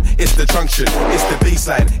man them, it's the junction, it's the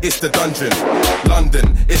baseline, it's the dungeon.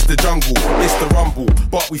 London, it's the jungle, it's the rumble,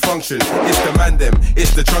 but we function. It's the man them,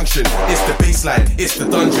 it's the junction, it's the baseline, it's the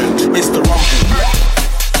dungeon, it's the rumble.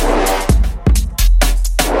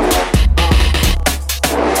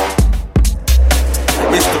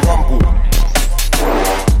 It's the rumble.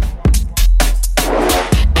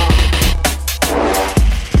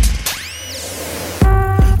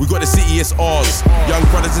 We got the city, it's ours. Young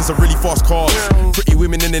brothers in some really fast cars. Pretty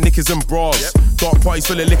women in the knickers and bras. Dark parties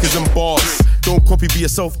full of liquors and bars. Don't copy, be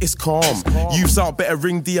yourself, it's calm. Youths out, better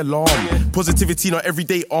ring the alarm. Positivity, not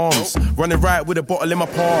everyday arms. Running right with a bottle in my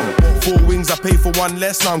palm. 4 wings, I pay for 1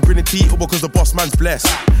 less. Now I'm grinning teeth because the boss man's blessed.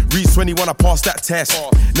 Reach 21, I passed that test.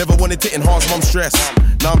 Never wanted to enhance mum's stress.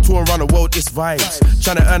 Now I'm touring around the world, it's vibes.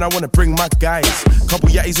 Tryna earn, I wanna bring my guys. Couple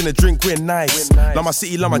yatties in a drink, we're nice. Love my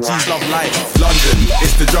city, love my G's, love life. London,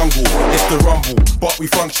 it's the jungle, it's the rumble, but we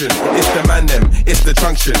function. It's the man them, it's the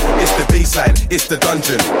junction, it's the baseline, it's the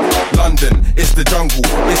dungeon. London, it's the jungle,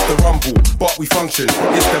 it's the rumble, but we function.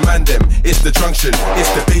 It's the man them, it's the junction,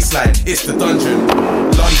 it's the baseline, it's the dungeon.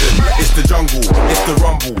 London, it's the jungle, it's the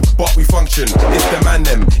rumble, but we function. It's the man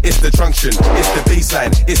them, it's the junction, it's the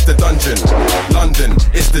baseline, it's the dungeon. London,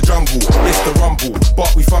 it's the jungle, it's the rumble,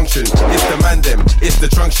 but we function. It's the man them, it's the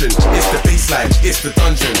junction, it's the baseline, it's the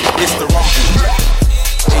dungeon, it's the rumble.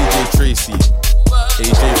 AJ Tracy,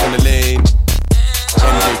 AJ from the lane,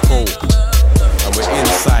 MJ Cole, and we're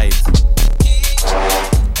inside.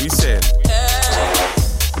 We said.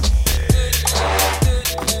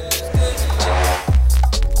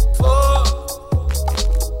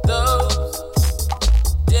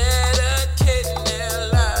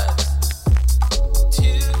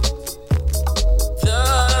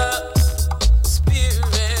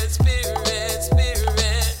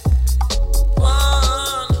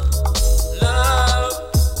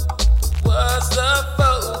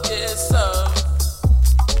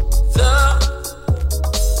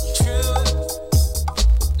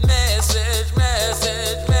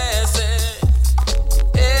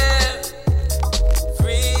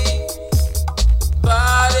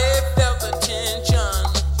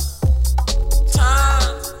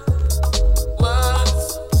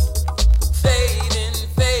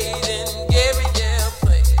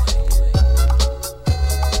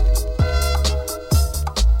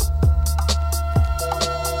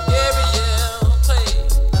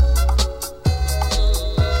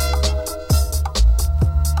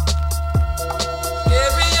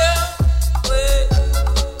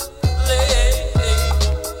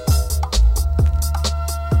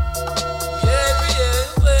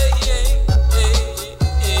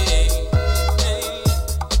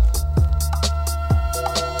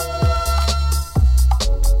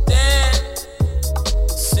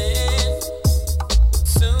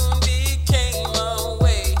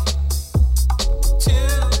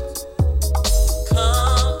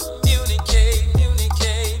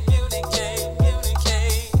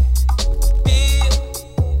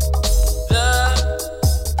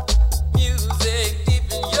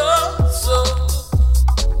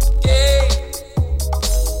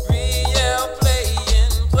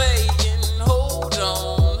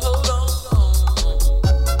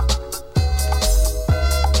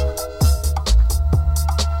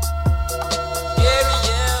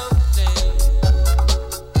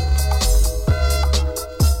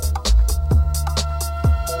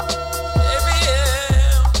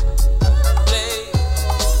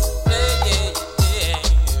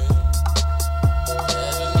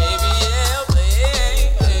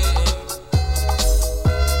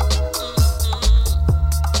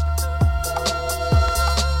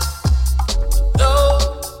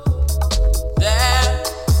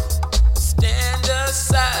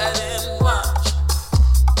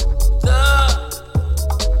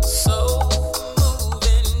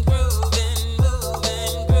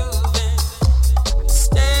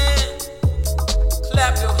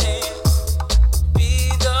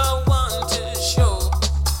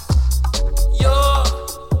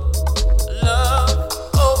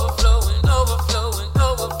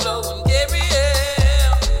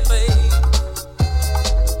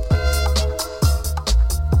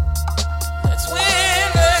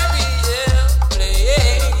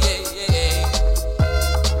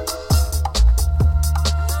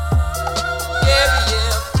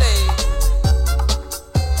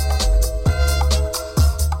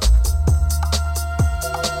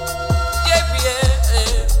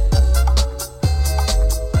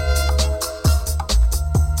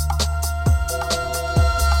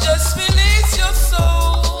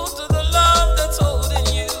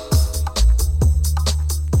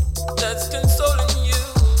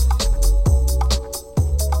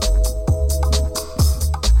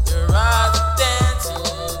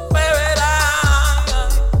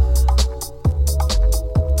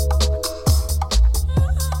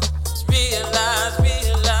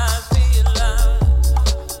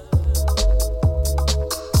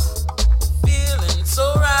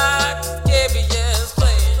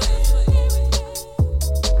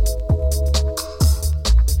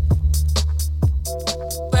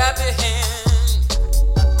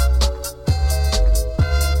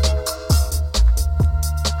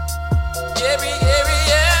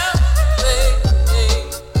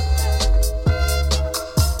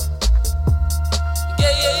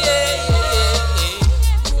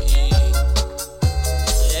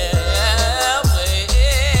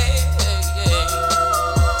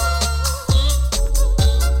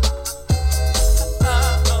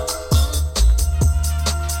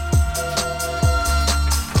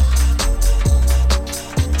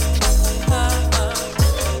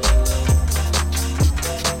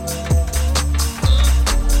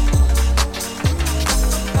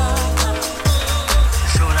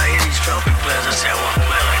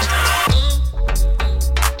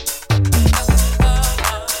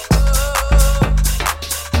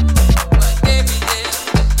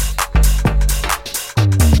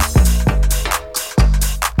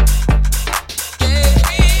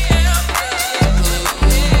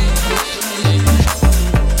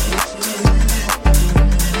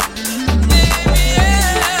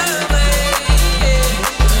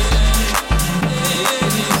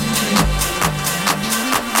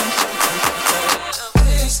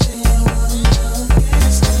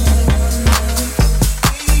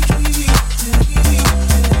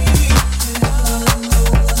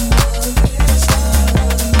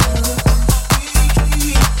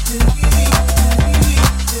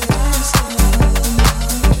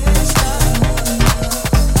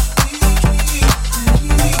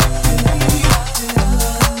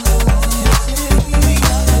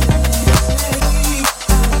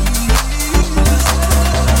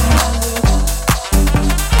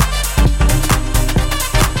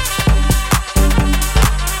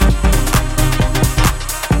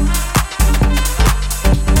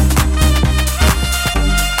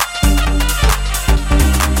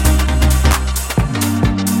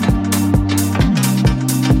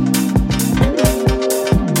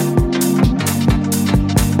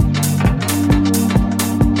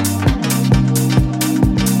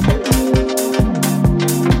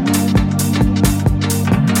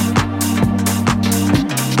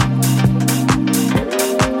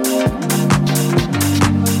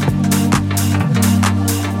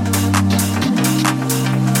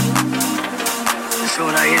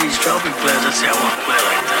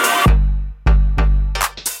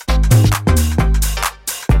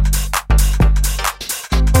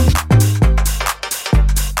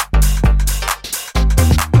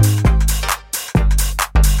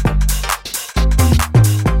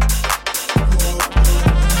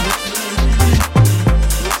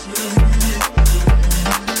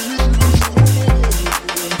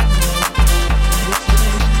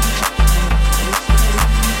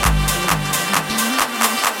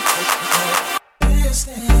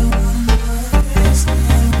 This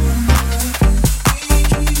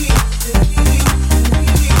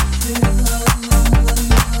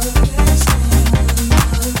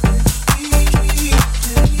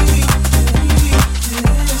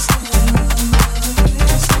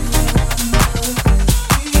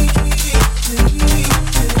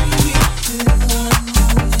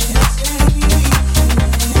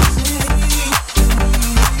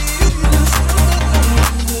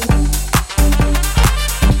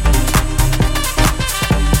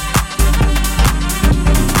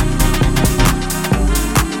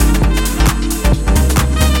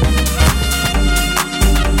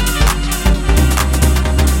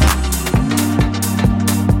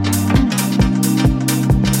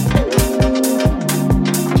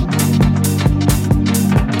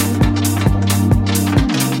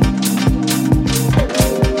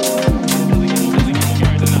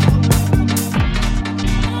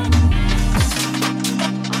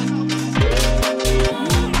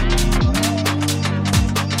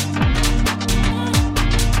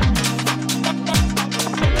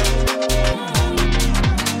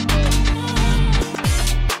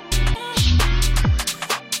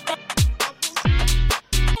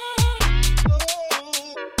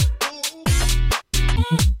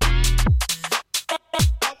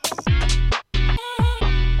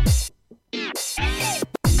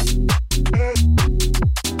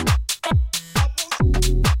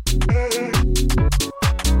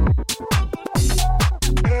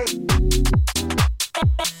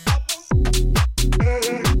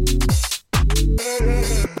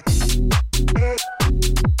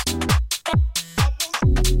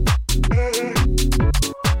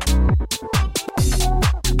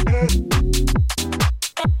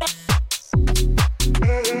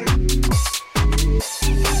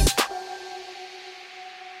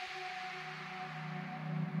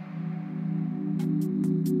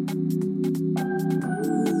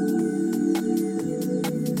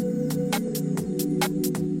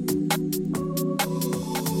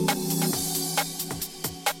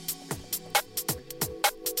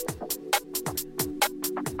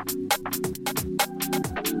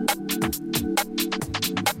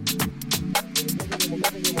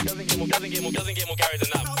doesn't get more Gary than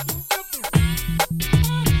that.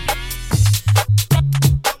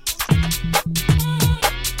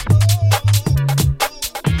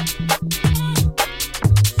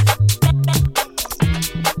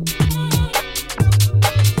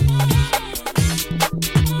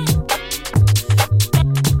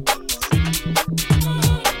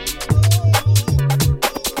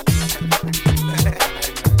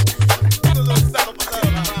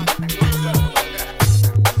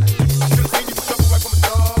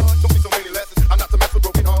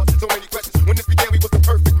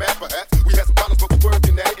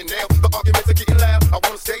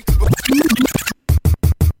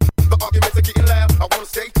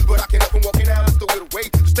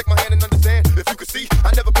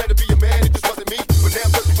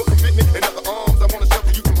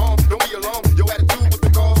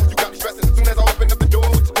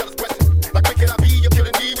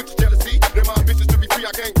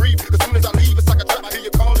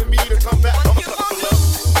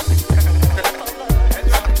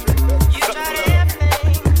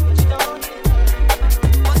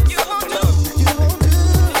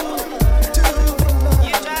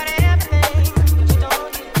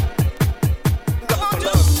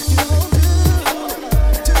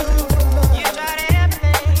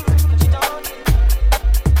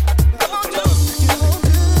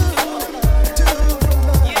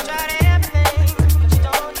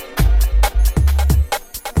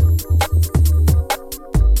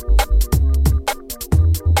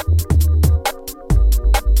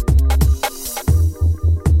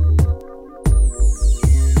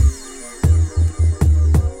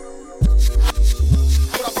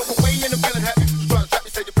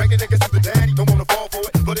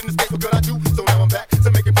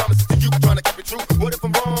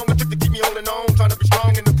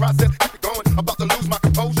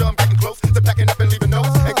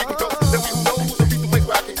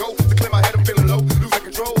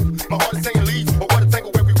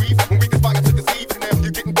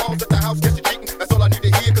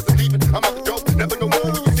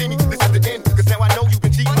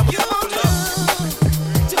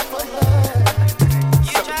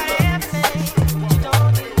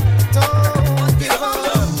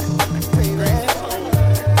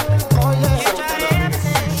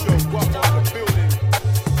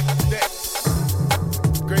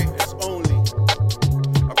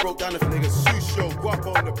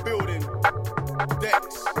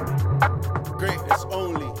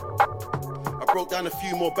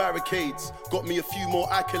 Barricades, got me a few more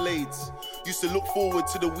accolades. Used to look forward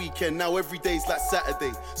to the weekend, now every day's like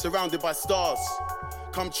Saturday. Surrounded by stars,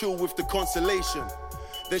 come chill with the consolation.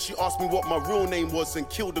 Then she asked me what my real name was and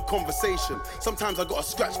killed the conversation. Sometimes I gotta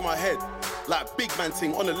scratch my head, like big man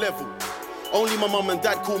thing on a level. Only my mum and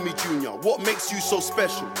dad call me Junior. What makes you so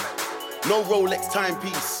special? No Rolex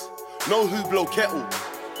timepiece, no Hublot kettle.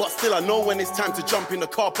 But still I know when it's time to jump in the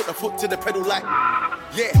car, put the foot to the pedal like,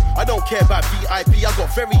 yeah, I don't care about VIP, I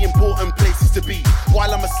got very important places to be.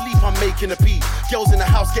 While I'm asleep, I'm making a pee. Girls in the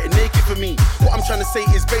house getting naked for me. What I'm trying to say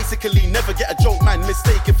is basically never get a joke man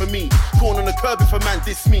mistaken for me. Corn on the curb if a man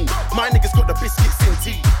diss me. My niggas got the biscuits in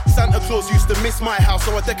tea. Santa Claus used to miss my house,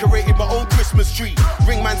 so I decorated my own Christmas tree.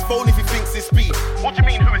 Ring man's phone if he thinks it's me. What do you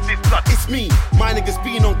mean, who is this blood? It's me. My niggas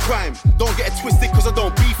been on crime. Don't get it twisted cause I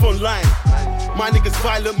don't beef online. My niggas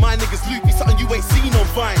violent, my niggas loopy, something you ain't seen on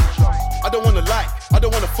Vine. I don't wanna like, I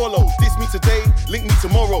don't wanna follow. Diss me today, link me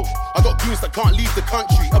tomorrow. I got goons that can't leave the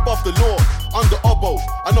country, above the law, under oboe.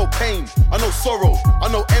 I know pain, I know sorrow,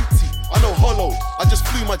 I know empty, I know hollow. I just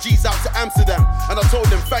flew my G's out to Amsterdam, and I told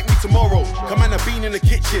them thank me tomorrow. Come on, I've been in the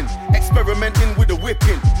kitchen, experimenting with the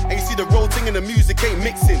whipping. And you see the road thing and the music ain't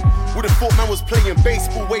mixing. Would've thought man was playing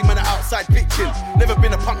baseball, way man outside pitching. Never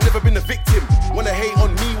been a punk, never been a victim. Wanna hate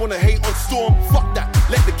on me, wanna hate on Storm, fuck that,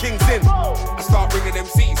 let the kings in. I start ringing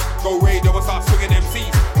MCs, go radio and start swinging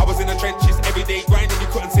MCs. I was in the trenches every day grinding, you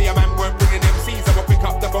couldn't say a man weren't bringing MCs. I would pick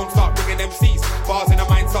up the phone, start bringing MCs. Bars in the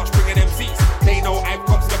mind, start bringing MCs. They know I've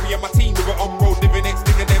got Skeppy and my team. We were on road living next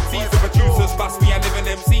thing MCs. The producers bust me, I live in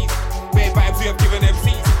MCs. Bare vibes we have given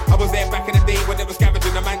MCs. I was there back in the day when they were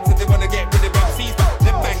scavenging. The man said they wanna get rid of MCs, but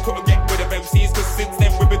them man couldn't get rid of MCs, cause since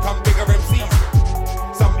then we become bigger MCs.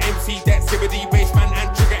 Some MC that's Skibidi, bass man and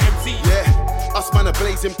trigger MC. Yeah, us man are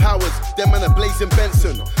blazing powers. Them man man at Blazing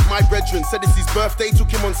Benson. My brethren said it's his birthday, took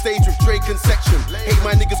him on stage with Drake and Section. Hate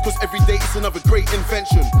my niggas cause every day it's another great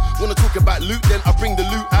invention. Wanna talk about loot, then I bring the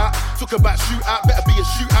loot out. Talk about shootout, better be a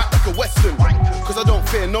shootout like a western. Cause I don't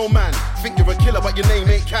fear no man. Think you're a killer but your name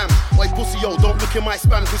ain't Cam. Why pussy yo, don't look in my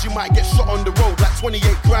spam cause you might get shot on the road like 28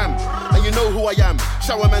 gram. And you know who I am.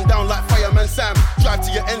 Shower man down like Fireman Sam. Drive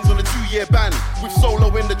to your ends on a 2-year ban. With solo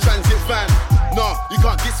in the transit van. Nah, you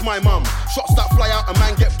can't diss my mum. Shots that fly out, a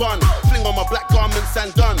man get bun. Fling on my black garments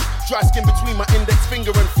and done. Dry skin between my index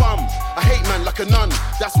finger and thumb. I hate man like a nun.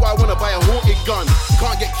 That's why I wanna buy a haunted gun.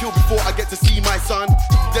 Can't get killed before I get to see my son.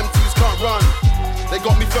 Them twos can't run. They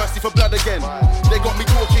got me thirsty for blood again. They got me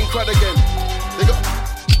talking crud again. They got...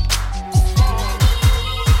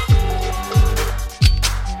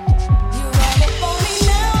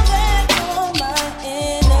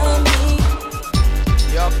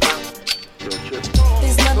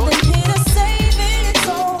 There's nothing here to save it, it's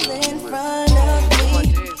all in front of me.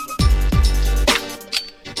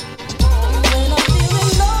 When I'm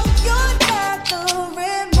feeling low, you're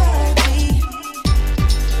gathering my beat.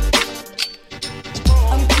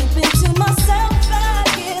 I'm keeping to myself, I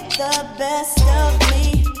get the best of me.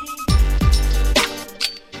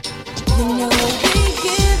 You know we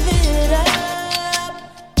give it up,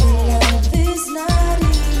 but love is not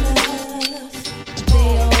enough. They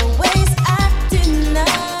always acting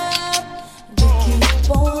up, they keep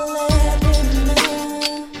on letting up.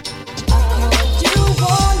 I called you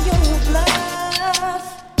on your bluff,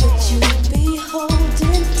 but you be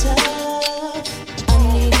holding tough. I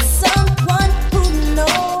need someone who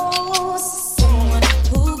knows, someone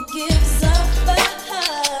who gives a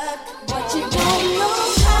fuck, but you don't know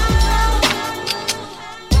how.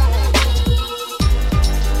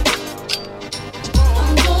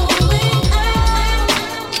 I'm going out.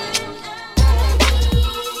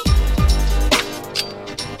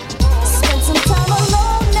 Spend some time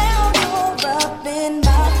alone now, you're up in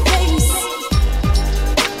my face.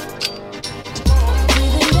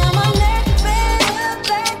 Breathing down my neck, better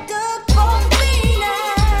back up on me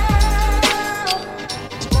now.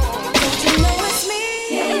 Don't you know it's me?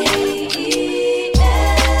 K-E-L-E-L-A.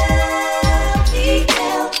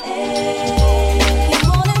 You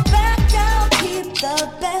want it back, I'll keep the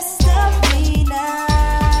best of me now.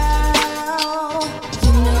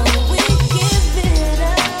 You know we give it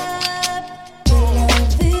up, but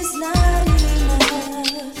love is not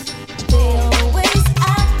enough. They always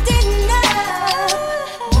acting up,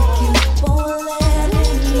 they keep on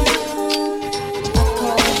letting up. I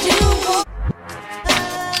called you on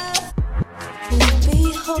be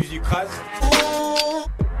hope.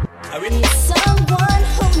 I need someone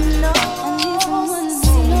who knows,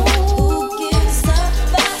 someone who gives a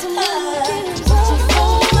fuck. But you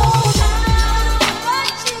don't know how, but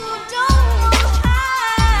you don't know how.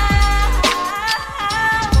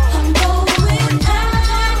 I'm going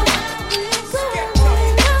out,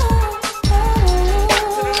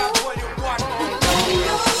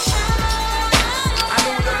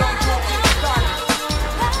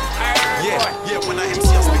 Yeah, when I MC,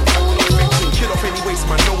 I spit back with affection. Kill off any waste,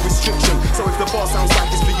 man, no restriction. So if the bar sounds like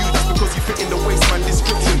it's for you, that's because you fit in the waistman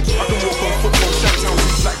description. I can walk on football, Shacktown,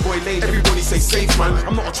 Black Boy Lane. Everybody say safe, man.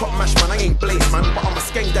 I'm not a top mash, man, I ain't blaze, man. But I'm a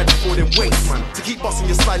skank daddy for them weights, man. To keep busting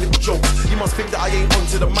your sly little jokes, you must think that I ain't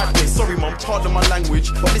onto the madness. Sorry, mum, pardon my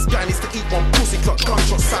language, but this guy needs to eat one pussy clock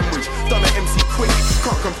gunshot sandwich. Done an MC quick,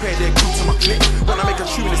 can't compare their crew to my clique. When I make a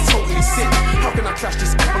tune, it's totally sick. How can I clash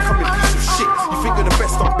this up-and-coming piece of shit? You think you're the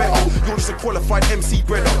best, I'm better. You're just a qualified MC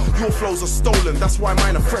brother. Your flows are stolen, that's why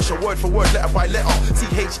mine are fresher. Word for word, letter by letter.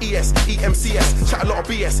 THES, chat a lot of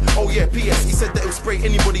BS. Oh yeah, PS. He said that he'll spray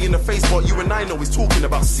anybody in the face, but you and I know he's talking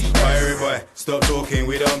about CS. Irie boy, stop talking,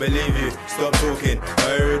 we don't believe you. Stop talking,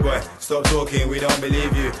 Irie boy, stop talking, we don't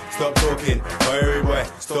believe you. Stop talking, Irie boy,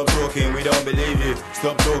 stop talking, we don't believe you.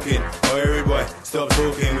 Stop talking, Irie boy, stop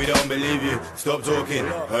talking, we don't believe you. Stop talking,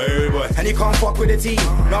 Irie boy. And you can't fuck with the team.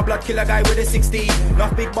 No blood killer guy with a 16.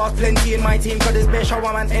 Enough big boss plenty in my team. Cause there's bare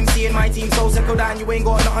shower man MC in my team. So settle down, you ain't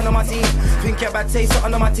got nothing on my team. Think you're bad, say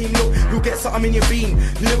something on my team. Look, you get something in your bean.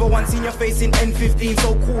 You never once seen your face in N15.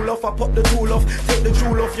 So cool off, I pop the tool off. Take the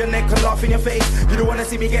jewel off your neck and laugh in your face. You don't wanna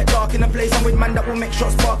see me get dark in the place. I'm with man that will make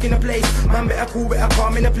shots spark in the place. Man better cool, better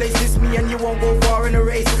calm in the place. This me and you won't go far in the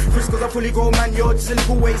race. Frisco's a fully grown man, you're just a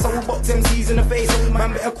little waste. I will box MCs in the face.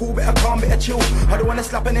 Man better cool, better calm, better chill. I don't wanna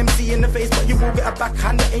slap an MC in the face, but you will get a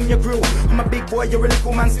backhander in your grill. I'm a big boy, you're a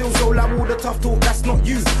little man still. So loud all the tough talk, that's not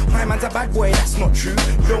you. My man's a bad boy, that's not true.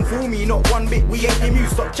 You don't fool me, not one bit, we ain't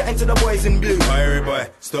amused. Stop chatting to the boys in blue. Irie boy,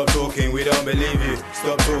 stop talking, we don't believe you.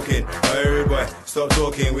 Stop talking, Irie rude boy, stop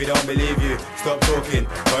talking, we don't believe you. Stop talking,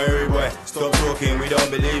 oh rude boy, stop talking, we don't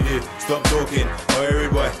believe you. Stop talking, oh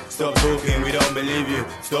rude boy, stop talking, we don't believe you.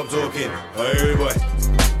 Stop talking, oh rude boy.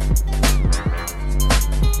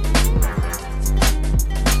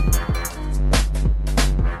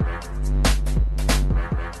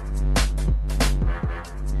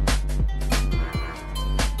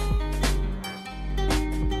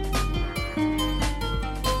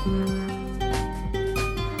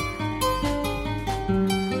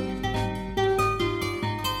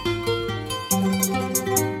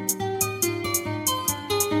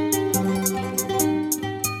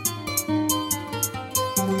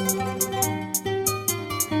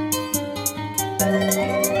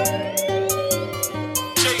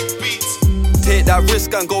 That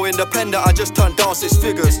risk and go independent, I just turned down 6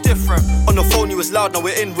 figures. It's different. On the phone you was loud, now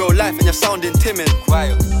we're in real life and you're sounding timid.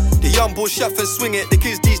 Quiet. The young bull chef and swing it. The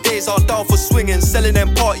kids these days aren't down for swinging. Selling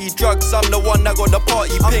them party drugs, I'm the one that got the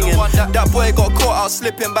party pinging. That boy got caught out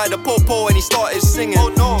slipping by the popo and he started singing.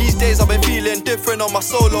 Oh, no. These days I've been feeling different on my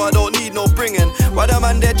solo, I don't need no bringing. Why the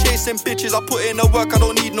man there chasing bitches, I put in the work, I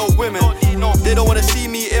don't need no women. They don't wanna see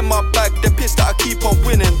me in my bag, they're pissed that I keep on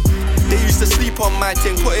winning. They used to sleep on my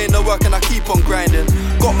thing, put in the work and I keep on grinding.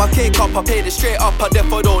 Got my cake up, I paid it straight up, I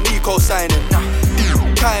therefore don't need co-signing.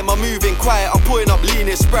 Time, I'm moving quiet, I'm putting up lean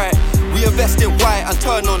and Sprite. We invest in white and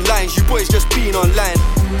turn on lines, you boys just been online.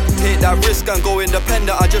 Take that risk and go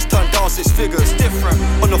independent, I just turned down 6 figures. Different.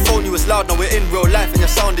 On the phone you was loud, now we're in real life and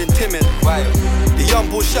you're sounding timid. Right. The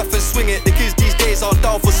young bull chef and swing it, the kids these days aren't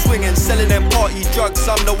down for swinging. Selling them party drugs,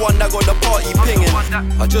 I'm the one that got the party pinging.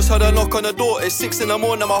 I just heard a knock on the door, it's 6 in the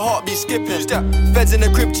morning, my heart be skipping. Feds in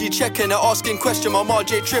the crib, G checking, they're asking question, my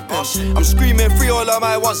RJ tripping. I'm screaming, free all of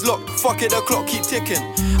my ones locked, fuck it, the clock keep ticking.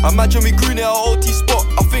 Imagine we grew near our OT spot,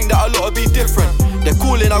 I think that a lot'll be different. They're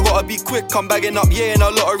calling, I gotta be quick, I'm bagging up, yeah, in a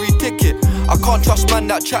lottery ticket. I can't trust man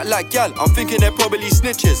that chat like gal, I'm thinking they're probably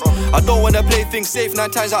snitches. I don't wanna play things safe,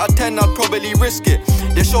 9 times out of 10 I'd probably risk it.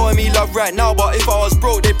 They're showing me love right now, but if I was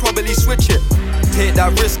broke, they'd probably switch it. Take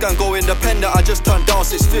that risk and go independent, I just turned down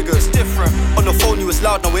 6 figures. Different. On the phone you was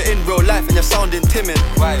loud, now we're in real life and you're sounding timid.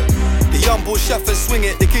 Right. The young bull chef and swing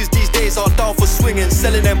it, the kids these days aren't down for swinging.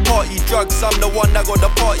 Selling them party drugs, I'm the one that got the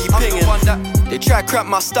party pinging. They try crap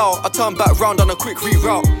my style, I turn back round on a quick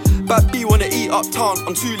reroute. Bad B wanna eat uptown,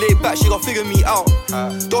 I'm too laid back, she gon' figure me out.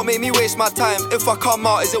 Don't make me waste my time, if I come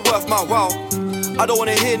out, is it worth my while? I don't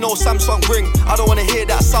wanna hear no Samsung ring, I don't wanna hear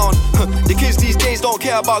that sound. The kids these days don't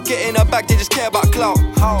care about getting a bag, they just care about clout.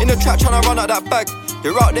 In the trap tryna run out that bag,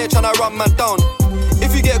 you're out there tryna run man down.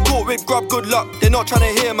 If you get caught with grub, good luck, they're not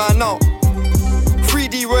tryna hear man out.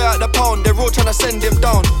 3D Roy at the pound, they're all tryna send him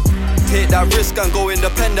down. Take that risk and go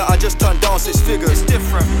independent, I just turned down 6 figures.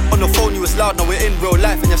 Different. On the phone you was loud, now we're in real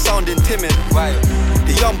life and you're sounding timid. Right.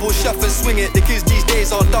 The young bull chef and swing it, the kids these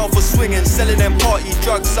days aren't down for swinging. Selling them party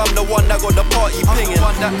drugs, I'm the one that got the party pinging.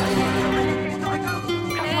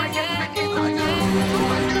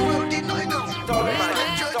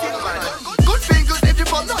 Good fingers if you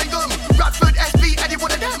from Nottingham. Radford, SB, any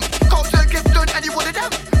one of them. Colton, Clifton, any one of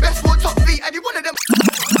them. Bestwood, Top V, any one of them.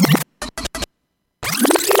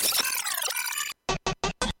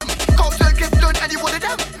 Colton, Clifton, any one of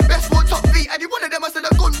them. Bestwood, Top V, any one of them. I said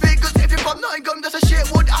a good fingers if you from Nottingham. That's a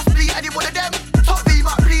Sherwood, Astley, any one of them. Top V,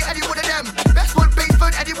 Matley, any one of them. Bestwood,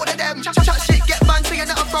 Baseford, any one of them. Chat shit, get man saying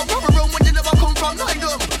that I'm from Rotherham when you never come from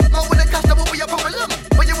Nottingham. Man with a cash, that won't be a problem.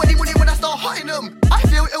 When you want the money when I start hiding them. I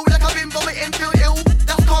feel ill like I've been vomiting, feel ill.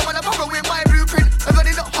 That's calm when I'm borrowing my blueprint. And when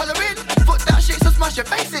they not hollering, fuck that shit, so smash your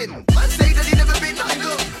face in. Man say that he never been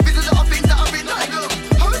Nottingham. These are the things that I've been Nottingham.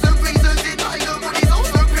 Hoes and reasons in Nottingham. But these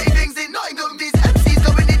also pretty things in Nottingham. These MCs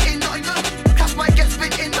going in Nottingham. Cash might get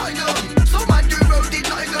spit in Nottingham. So man do road in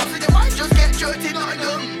Nottingham. So they might just get jerked in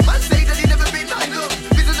Nottingham. Man say that he never been Nottingham.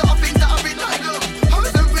 These are the things that I've been Nottingham.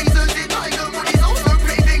 Hoes and reasons in Nottingham. But these also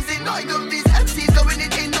pretty things in Nottingham. These MCs going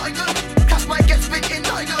in Nottingham. Cash might get spit in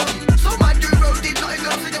Nottingham. So man do road in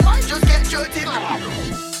Nottingham. So they might just get jerked in Nottingham.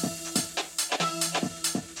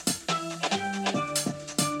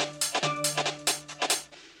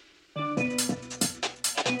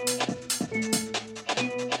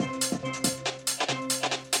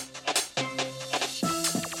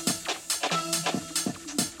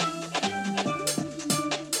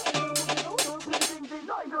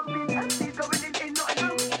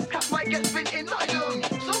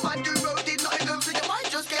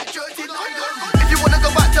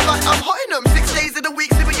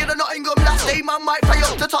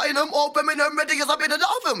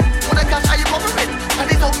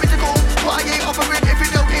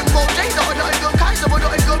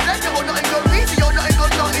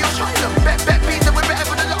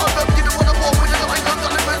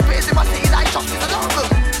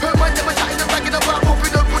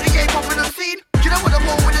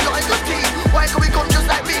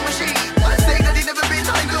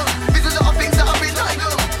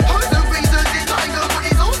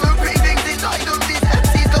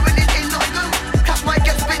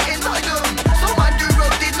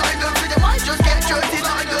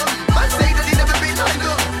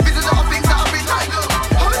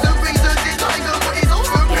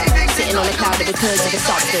 with a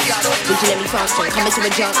substance. Would you let me function? Coming to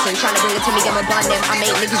a junction, trying to bring it to me, I'm abundant. I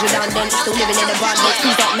make niggas redundant, still living in abundance.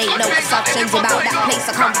 Please don't make no assumptions about that place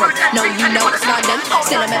I come from. No, you know it's London.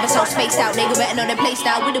 Still I'm ever so spaced out. Nigga better know the play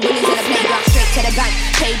style. With the willies in the playground, straight to the bank.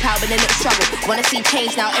 PayPal, but in a little struggle. Wanna see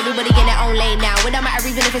change now. Everybody in their own lane now. It don't matter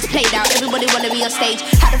even if it's played out. Everybody wanna be on stage.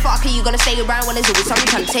 How the fuck are you gonna stay around when there's always someone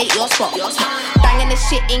trying to take your spot? Banging this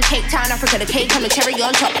shit in Cape Town, Africa. The cake on the cherry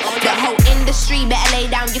on top. The whole industry better lay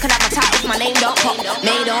down. You can have my title if my name don't pop.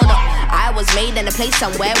 Made or not, I was made in a place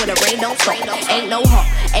somewhere where the rain don't stop. Ain't no hot,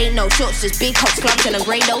 ain't no shorts, just big hops, clubs and a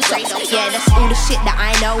grey no socks. Yeah, that's all the shit that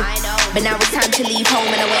I know. But now it's time to leave home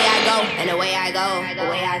and away I go. And away I go,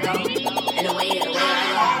 away I go. And away I go,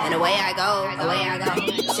 and away I go, away I go.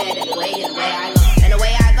 Said and away I go. And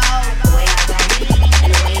away I go, away I go.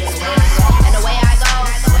 And away I go, and away I go,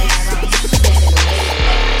 away I go. Said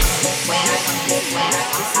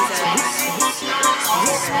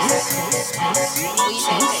and away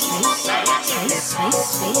I go, away I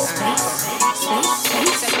go.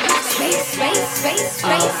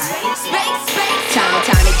 Time and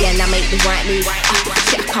time again, I make the right move.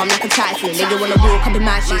 Shit, I come like a typhoon. Nigga wanna walk up in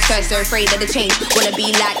my shoes. First they're afraid of the change, wanna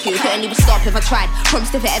be like you. Couldn't even stop if I tried.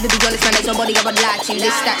 Promised if I ever be honest, man, there's nobody I would lie to.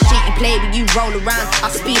 This that shit you play when you roll around. I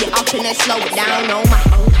speed it up and then slow it down. Oh my.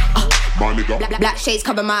 Black shades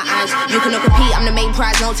cover my eyes. You cannot compete, I'm the main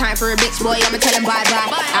prize. No time for a bitch boy, I'ma tell him bye-bye.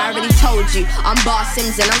 I already told you, I'm Bar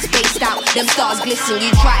Sims and I'm spaced out. Them stars glisten,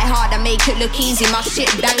 you try hard, I make it look easy. My shit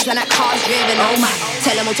bangs when that car's driven, oh my.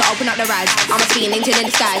 Tell them all to open up the rise. I'm a speeding angel in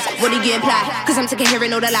disguise. What do you imply? Cause I'm sick of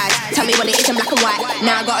hearing all the lies. Tell me what it is in black and white.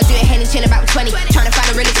 Now I gotta do it, Henny chin about 20. Trying to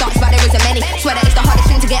find the realest thoughts, but there isn't many. Swear that it's the hardest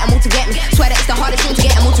thing to get them all to get me. Swear that it's the hardest thing to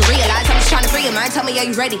get them all to realize. I'm just trying to free your mind, tell me are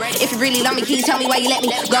you ready? If you really love me, can you tell me why you let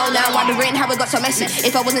me go now? Wondering how it got so messy.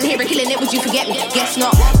 If I wasn't here and killing it, would you forget me? Guess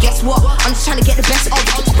not, guess what? I'm just trying to get the best of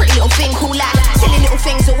this pretty little thing called life. Silly little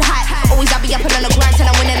things all hype. Always I'll be up and on the grind till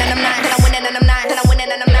I'm winning and I'm nine. Till I'm winning and I'm nine. Till I'm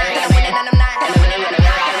winning and I'm nine. Till I'm winning and I'm nine. Till I'm winning and I'm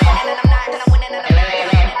nine.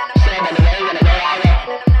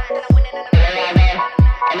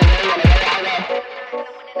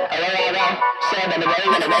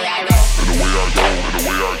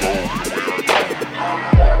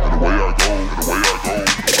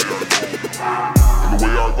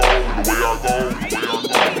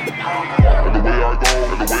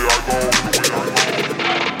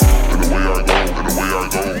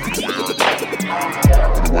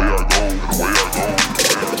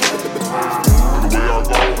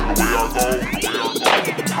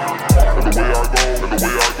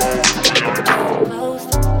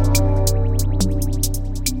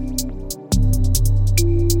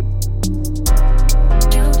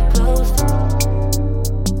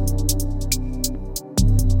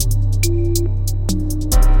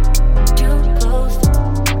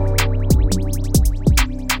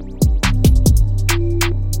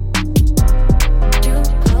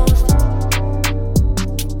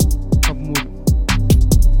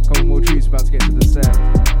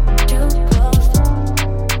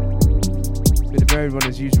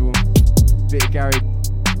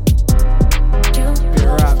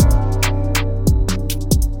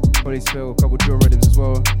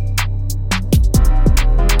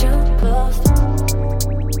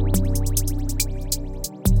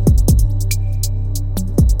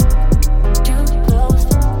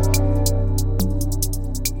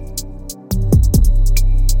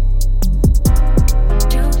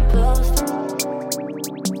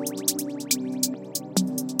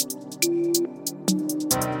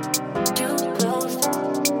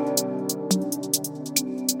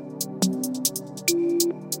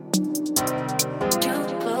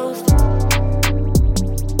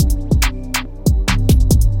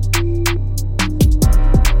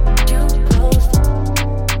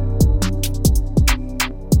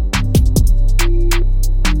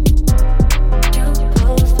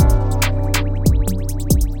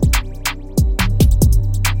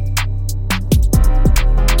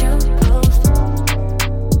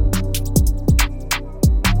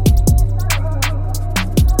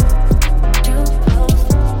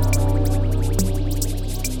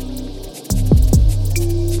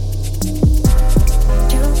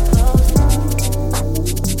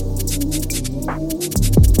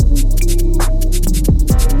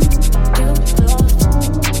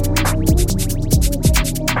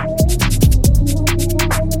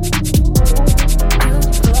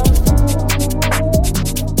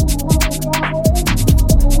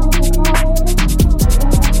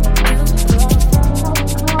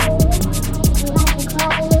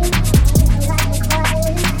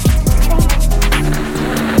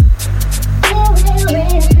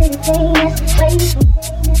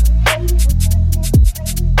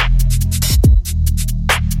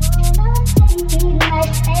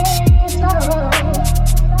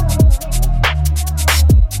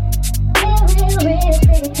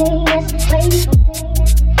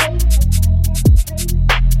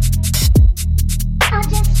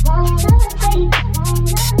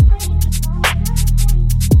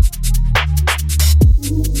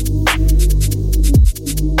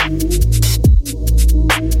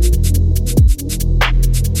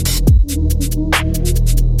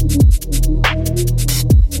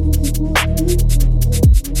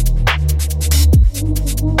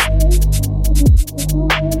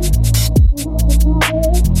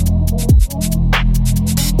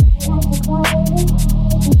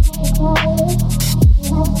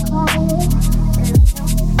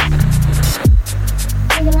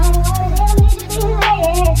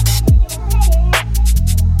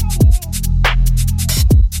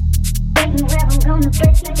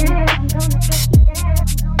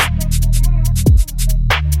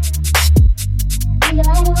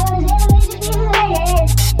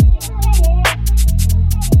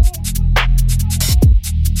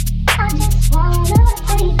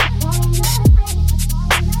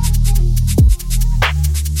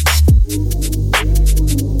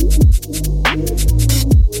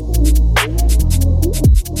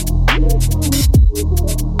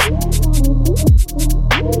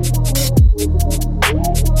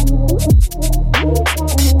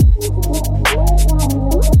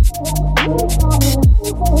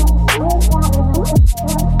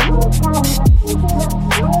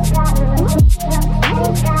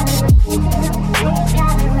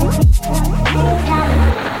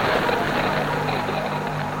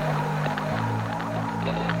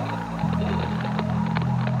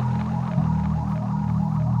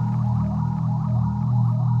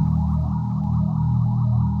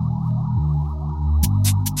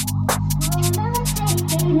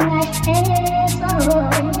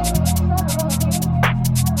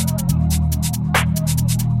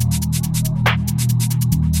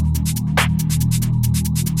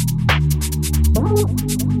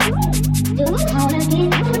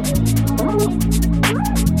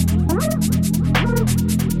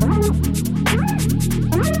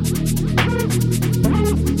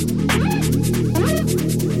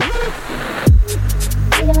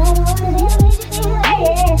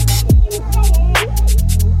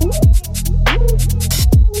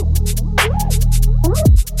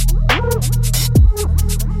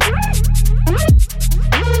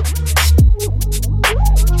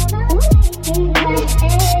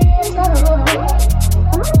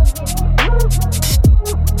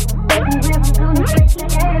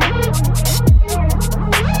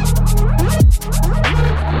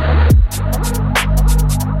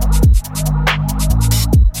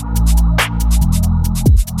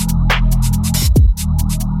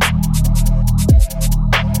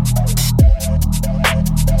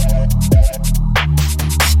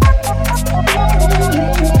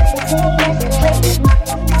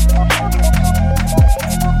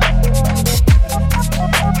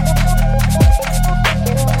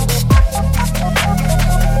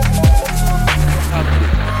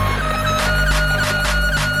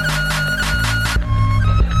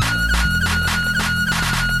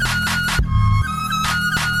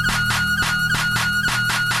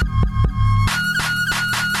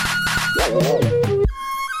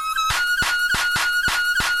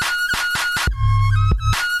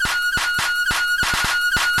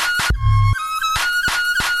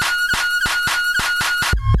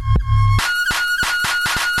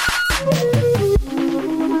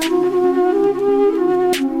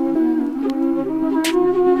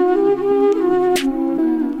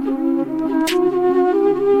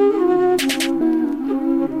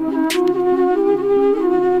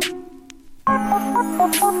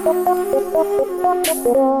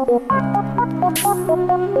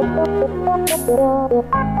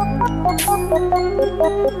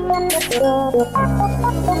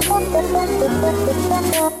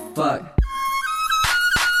 Fuck.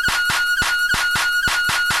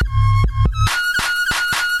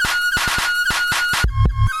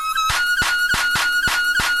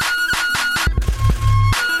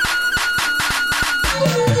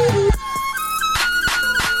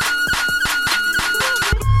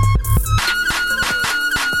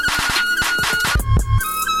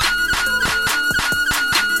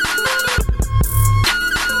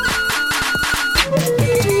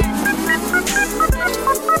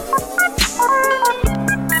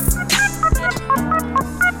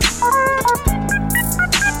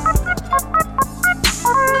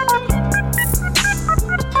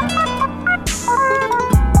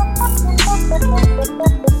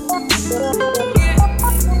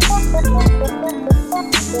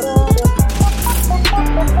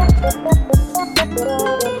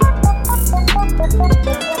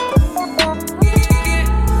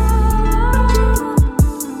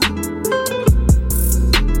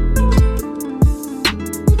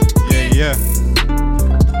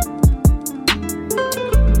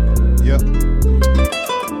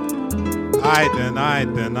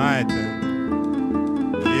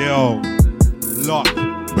 Yo, lock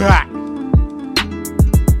back.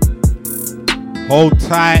 Hold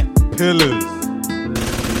tight, pillars.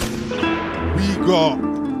 We got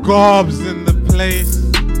gobs in the place.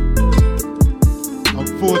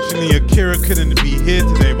 Unfortunately, Akira couldn't be here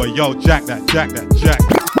today, but yo, jack that. Yeah.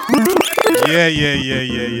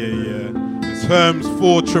 It's Herms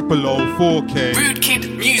 400 4K. Rude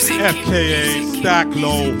Kid Music. FKA, stack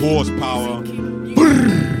low, horsepower.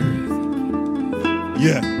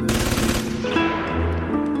 Yeah.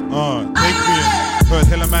 Take me in. Heard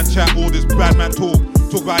hella man chat, all this bad man talk.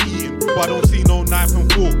 Talk about eating, but I don't see no knife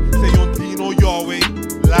and fork. Say on Dean or Yahweh,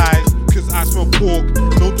 lies, cause I smell pork.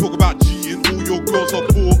 Don't talk about cheating, all your girls are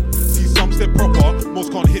poor. See some said proper,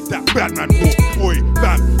 most can't hit that bad man walk. Oi,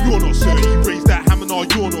 fam, you're not certain. Raise that hammer, nah,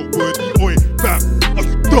 you're not worthy. Oi, fam, are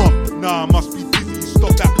you dumb? Nah, I must be busy.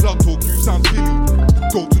 Stop that plug talk, you sound silly.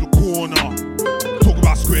 Go to the corner. Talk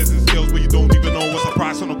about squares and scales where you don't even know what's the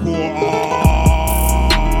price on the core.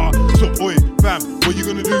 So, oi, fam, what you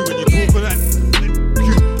gonna do when you talk on that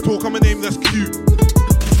cute? Talk on my name that's cute.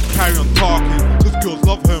 Carry on talking, cause girls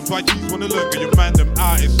love Herms. Why cheese wanna learn, cause your man them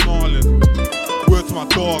out is snarling. Word to my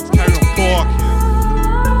dogs, carry on barking.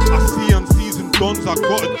 I see unseasoned dons, I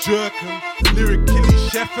got a jerkin'. Lyrically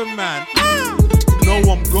chefin', man. You know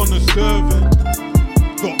I'm gonna serve him.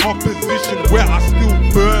 The opposition where I still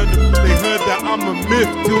burn them. They heard that I'm a myth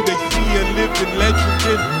till they see a living legend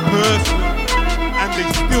in person. And they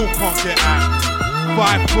still can't get out.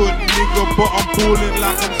 5 foot nigga, but I'm balling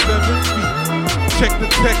like I'm 7 feet. Check the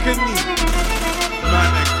technique.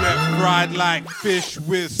 Man, I get fried like fish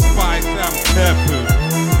with spice and pepper.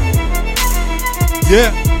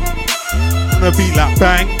 Yeah. On a beat like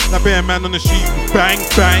bang. That bear man on the street, bang,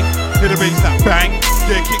 bang. Hit the bass like bang.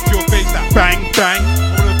 Yeah, kick to your face like bang, bang.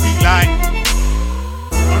 On a beat like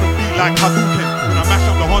Hadouken. When I mash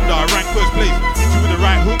up the Honda, I rank first place. Hit you with the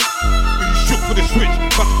right hook, but you shook for the switch.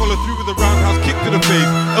 But to follow through with the roundhouse kick to the face.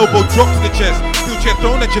 Elbow drop to the chest, still chest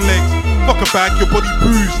thrown at your legs. Fuck a bag, your body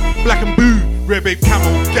bruised, black and blue. Red babe camo,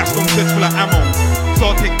 gas on sets full of ammo. So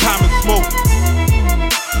I take time and smoke.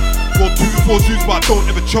 Roll 2 to 4 zoos, but I don't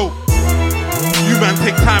ever choke. You man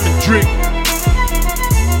take time and drink.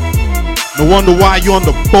 No wonder why you on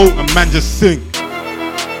the boat and man just sink.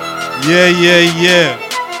 Yeah.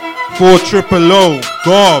 4 triple O,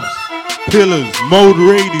 Gobs, Pillars, Mode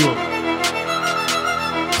Radio.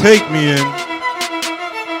 Take me in.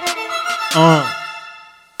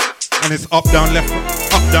 And it's up, down, left,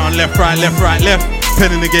 right, left.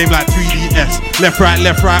 Pen in the game like 3DS. Left,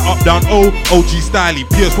 right, up, down, O. OG Styly,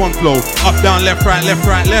 PS1 flow. Up, down, left.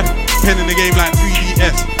 Pen in the game like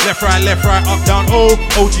 3DS. Left, right, up, down, O.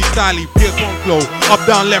 OG Styly, PS1 flow. Up,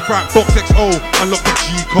 down, left, right, box XO. Unlock the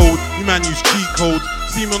G code. You man use cheat codes.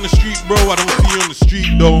 See me on the street, bro. I don't see you on the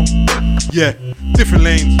street, though. Yeah, different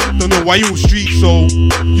lanes. Don't know why you on street, so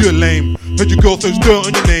you're lame. Heard your girl throws dirt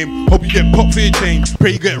on your name. Hope you get popped for your chain.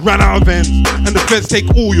 Pray you get ran out of ends. And the feds take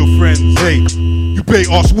all your friends. Hey, you bait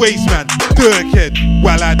ass waste, man. Dirkhead,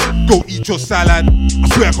 wallad. Go eat your salad. I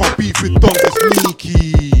swear I can't beef with Dons, it's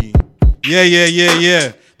sneaky.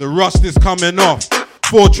 Yeah. The rust is coming off.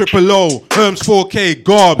 4 triple O, Herms 4K,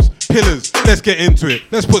 Gobs, Pillars. Let's get into it.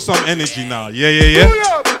 Let's put some energy now. Yeah.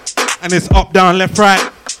 And it's up, down, left,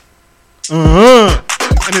 right.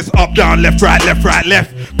 And it's up, down, left.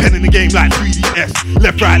 Pen in the game like 3DS.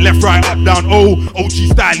 Left, right, up, down, O. OG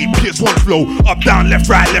Styly, PS1 flow. Up, down, left.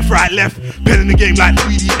 Pen in the game like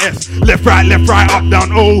 3DS. Left, right, up,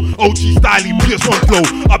 down, O. OG Styly, PS1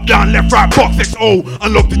 flow. Up, down, left, right, box XO.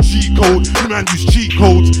 Unlock the cheat code. You man use cheat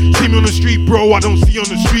codes. See me on the street, bro. I don't see you on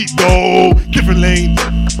the street, though. Different lanes.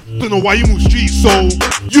 Don't know why you move streets, so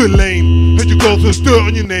you're lame. Heard your girl throws dirt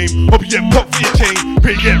on your name. Hope you get popped for your chain.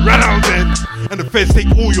 Pray you get ran out of ends. And the feds take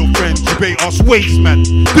all your friends. You bait us waste, man.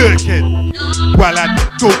 Dirkhead. Wallad,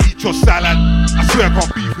 go eat your salad. I swear I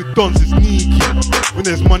can't beef with Dons, it's sneaky. When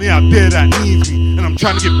there's money out there that needs me, and I'm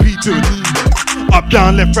trying to get P to a need. Up,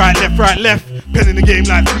 down, left. Pen in the game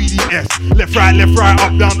like 3DS. Left, right,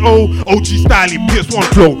 up, down, O. OG Styly, PS1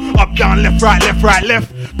 flow. Up, down, left.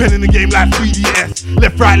 Pen in the game like 3DS.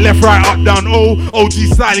 Left, right, up, down, O. OG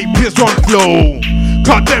Styly, PS1 flow.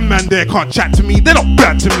 Can't them man there can't chat to me. They're not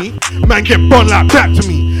bad to me. Man get bun like back to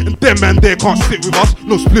me. And them man there can't sit with us.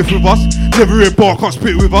 No split with us. Never a bar can't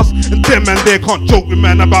spit with us. And them man there can't joke with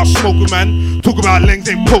man about smoke with man. Talk about lengths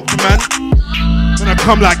ain't poke to man. When I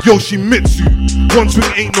come like Yoshimitsu, one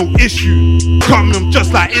swing ain't no issue. Come them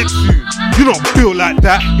just like Itsu. You not built like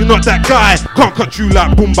that, you're not that guy. Can't cut you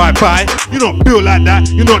like boom bye bye. You're not built like that,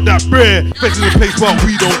 you're not that rare. Best in the place but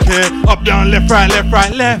we don't care. Up, down, left.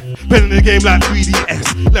 Pen in the game like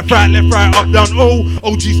 3DS. Left, right, up, down, O.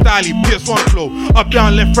 OG Styly, PS1 flow. Up,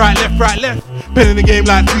 down, left. Pen in the game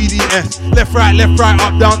like 3DS. Left, right,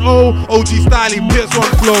 up, down, O. OG Styly, PS1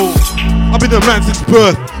 flow. I've been a man since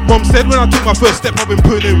birth. Mom said when I took my first step, I've been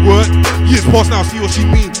putting in work. Years past now, see what she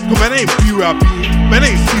mean. Cause man ain't be where I be, man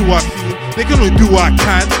ain't see what I see. They can only do what I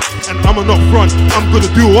can, and I'ma not front. I'm gonna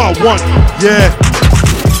do what I want. Yeah,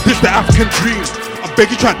 this the African dream. I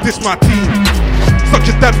beg you try to diss my team. Such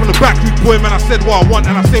a dad from the back root boy, man. I said what I want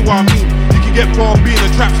and I say what I mean. You can get far being a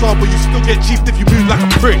trap star, but you still get cheaped if you move like a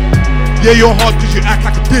prick. Yeah, you're hard cause you act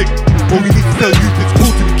like a dick. But we need to tell you it's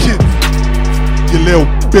cool to be kids. You little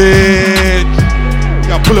bitch.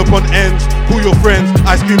 Yeah, pull up on ends, pull your friends.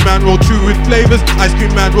 Ice cream man roll true with flavors. Ice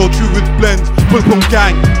cream man roll true with blends. Pull up on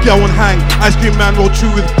gang, get one hang. Ice cream man roll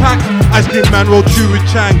true with packs. Ice cream man roll true with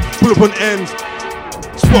chang. Pull up on ends,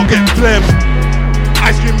 spot get phlegm.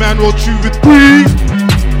 Ice cream man roll true with breeze.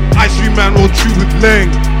 Ice cream man roll true with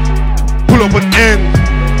leng. Pull up on ends,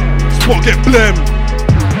 spot get blem.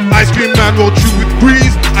 Ice cream man roll true with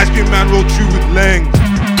breeze. Ice cream man roll true with leng.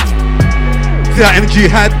 See that energy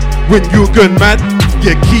you had when you were going mad?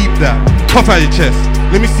 Yeah, keep that. Puff out your chest.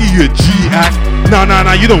 Let me see you a G-act. Nah,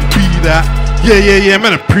 you don't be that. Yeah,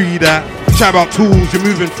 man, I pre that. Chat about tools, you're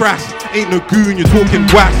moving fast. Ain't no goon, you're talking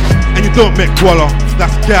wax. And you don't make guala,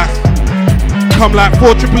 that's gas. Come like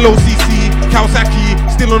 4 triple OCC, Kawasaki,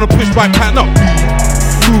 still on a push bike, pattern up beat.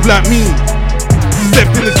 Move like me.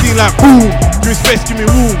 Stepped in the scene like boom. Give me space, give me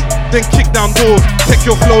room. then kick down doors. Take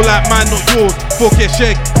your flow like mine, not yours. 4K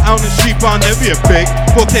shake, out in the street, but I'll never be a beg.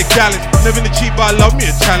 4K gallons, never in the cheap, but I love me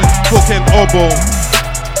a challenge. 4K and elbow,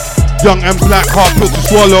 young and black, hard pill to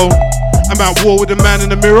swallow. I'm at war with the man in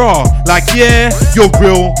the mirror. Like, yeah, you're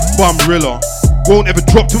real, but I'm realer. Won't ever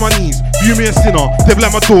drop to my knees. View me a sinner, devil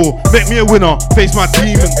at my door. Make me a winner, face my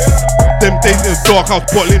demons. Them days in the dark, I was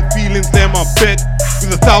bottling feelings there in my bed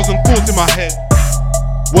with 1,000 thoughts in my head.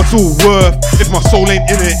 What's all worth if my soul ain't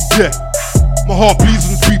in it? Yeah. My heart bleeds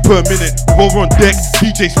on 3 per minute. Revolver on deck,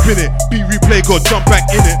 DJ spin it. Beat replay, got jump back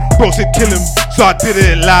in it. Bro said kill him, so I did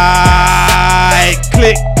it like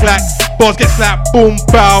click, clack. Bars get slapped, boom,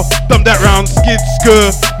 bow. Dump that round, skid,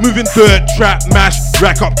 skir. Moving dirt, trap, mash.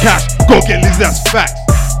 Rack up cash, go get Lizzie, that's facts.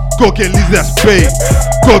 Go get Lizzie, that's babe.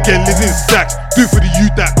 Go get Lizzie in stacks. Do for the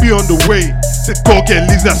youth that be on the way. Said go get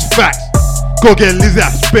Lizzie, that's facts. Go get Lizzie,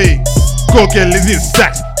 that's babe. Go get Lizzie in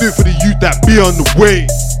stacks. Do for the youth that be on the way.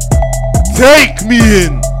 Take me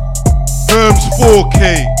in. Herms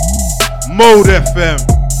 4K. Mode FM.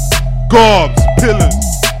 Gobs, pillars.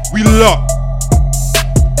 We lock.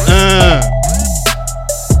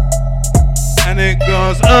 And it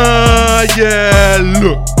goes, yeah,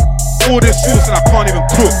 look. All this sauce and I can't even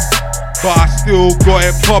cook. But I still got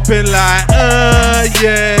it popping like,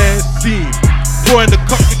 yeah, see. Pour in the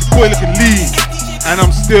cup, get the boy looking lean. And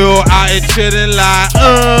I'm still out here chilling like,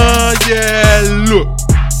 yeah, look.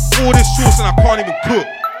 All this sauce and I can't even cook.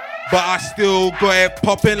 But I still got it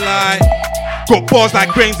popping like, got bars like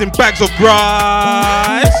grains in bags of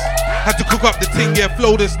rice. Had to cook up the thing, yeah,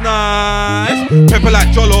 flow this nice. Pepper like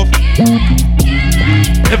jollof.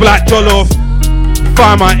 Pepper like jollof.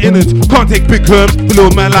 Fire my innards, can't take big herbs. The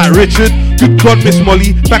little man like Richard. Good God, Miss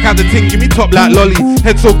Molly. Back out the thing, give me top like lolly.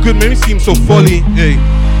 Head so good, made me seem so folly. Hey.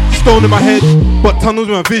 Stone in my head, but tunnels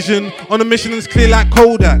in my vision. On a mission it's clear like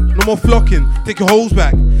Kodak. No more flocking, take your hoes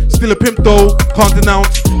back. Still a pimp though, can't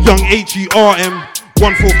denounce. Young HERM,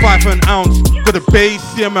 145 for an ounce. Got a bass,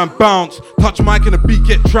 see a man bounce. Touch mic and the beat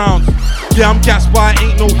get trounced. Yeah, I'm gassed by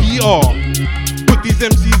ain't no heater. Put these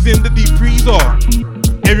MCs in the deep freezer.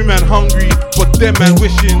 Every man hungry, but them man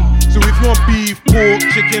wishing. So if you want beef, pork,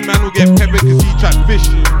 chicken, man will get pepper cause he tried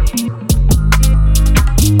fishing.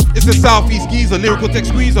 It's the Southeast geezer, lyrical tech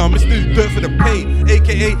squeezer. Mr. Dirt for the pay,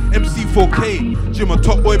 aka MC4K. Jim a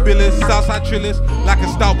top boy billers, Southside trillers. Like a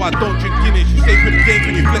stout, but I don't drink Guinness. You stay for the game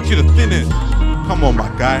when you flex, you're the thinnest. Come on, my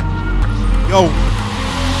guy. Yo,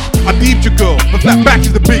 I deeped your girl, but flat back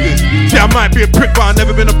is the biggest. See, I might be a prick, but I've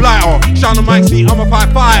never been a blighter. Shout on mic, see, I'm a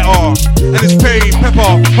fighter. And it's Perry,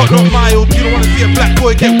 pepper, hot not mild. You don't wanna see a black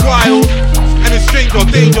boy get wild. And it's stranger,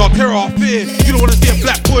 danger, terror, fear. You don't wanna see a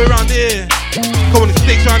black boy around here. Come on the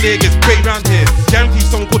stakes round here, gets bait round here. Guarantee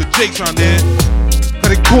someone called the Jakes round here.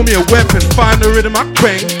 But they call me a weapon, find the rhythm, I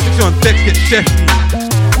bang. If you're on deck, get chefy.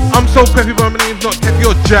 I'm so preppy, but my name's not Keppy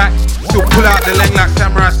or Jack. Still pull out the leng like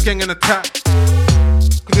samurai skeng and attack.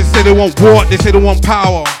 Cause they say they want war, they say they want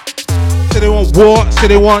power. Say they want war, say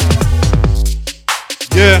they want.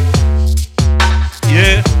 Yeah.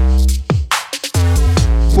 Yeah.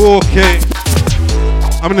 4K.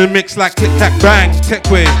 I'm in the mix like click clack bang,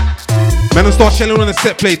 tech way. Man, I start shelling on the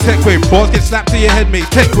set play, tech way. Bars get slapped to your head, mate,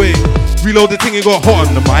 tech way. Reload the thing and got hot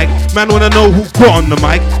on the mic. Man wanna know who got on the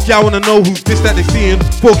mic. Y'all wanna know who's this that they seeing.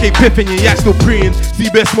 4K piffin', your yak still preeing. See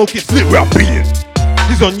best smoke, it's lit where I'm being.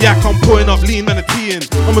 He's on yak, I'm pouring up lean, man, a teeing.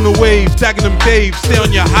 I'm on the wave, dagging them Dave. Stay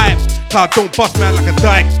on your hype, cause I don't bust man like a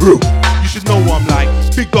dyke, bro. You should know what I'm like.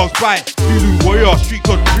 Big dogs bite, Zulu warrior, street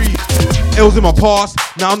god breed. L's in my past,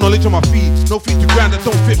 now knowledge on my feet. No feet to grind that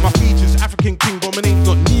don't fit my features. African king, but my name's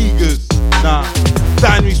not niggers. Nah,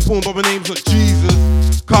 dying respawn, but my name's not Jesus.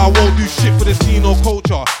 Car won't do shit for the scene or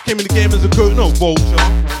culture. Came in the game as a goat, no vulture.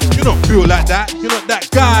 You don't feel like that, you're not that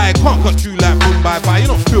guy. Can't cut you like boom bye bye. You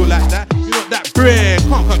don't feel like that, you're not that bread.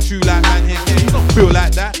 Can't cut you like man here, yeah. You don't feel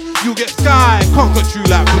like that. You get sky, can't cut you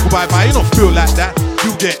like boom bye bye. You don't feel like that.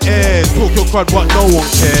 You get air, talk your crud, but no one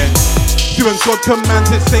cares. You and God commands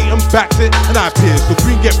it, Satan backs it, and I appear. So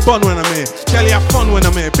green get fun when I'm here. Kelly have fun when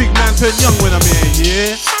I'm here. Big man turn young when I'm here,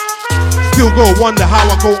 yeah. Still go wonder how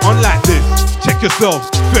I go on like this. Check yourself,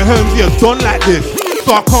 fit Herms, yeah, done like this.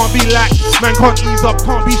 So I can't be lax, man can't ease up,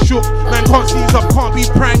 can't be shook. Man can't seize up, can't be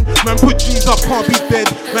prang. Man put G's up, can't be dead.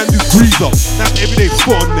 Man do grease up, that's everyday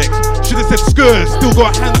foot on next. Should've said skirts, still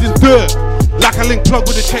got hands in dirt. Like a link plug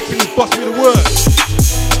with the checks and he bust me the word.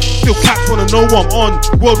 Still cats wanna know what I'm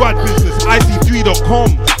on. Worldwide business, IC3.com.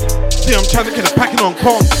 See, I'm trying to get a packing on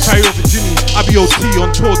com. Carry over Jimmy, IBOT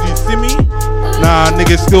on tour, do you see me? Nah,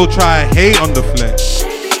 niggas still try hate on the flex.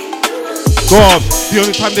 God, the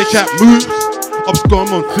only time they chat moves, ups gone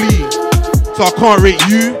on flee. So I can't rate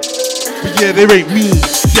you, but yeah, they rate me.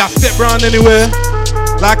 See, I step round anywhere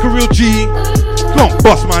like a real G. Don't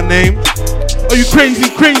bust my name. Are you crazy,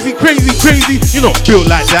 crazy, crazy, crazy? You're not built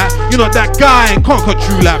like that. You're not that guy, can't cut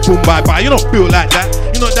through like boom bye bye. You're not built like that.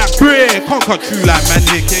 You're not that bread, can't cut through like man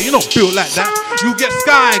Nick. Yeah, you're not built like that. You get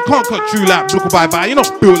sky, can't cut through like look bye bye. You're not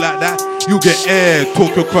built like that. You get air,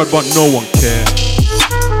 talk your crud, but no one care.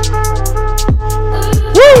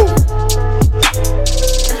 Woo!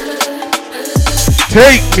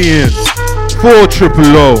 Take me in 400.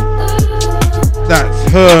 That's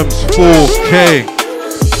Herms 4K.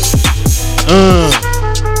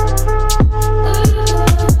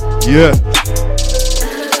 Yeah.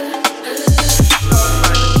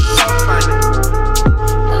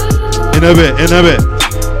 In a bit.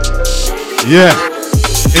 Yeah.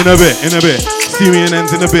 In a bit. See me in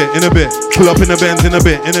ends in a bit. Pull up in the Benz in a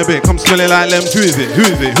bit. Come smelling like lems. Who is it?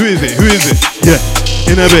 Yeah.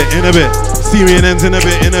 In a bit. See me in ends in a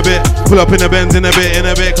bit. Pull up in the Benz in a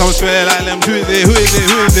bit. Come smelling like lems. Who is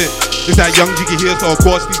it? It's that young jiggy here, so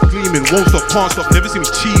God sleep gleaming. Won't stop, can't stop, never see me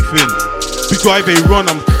chiefing. Before I run,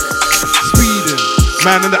 I'm speeding.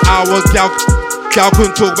 Man in the hour, gal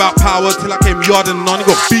couldn't talk about power till I came yard and none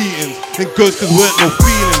got beaten. Then girls cause weren't no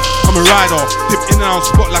feelings. I'm a rider, dip in and out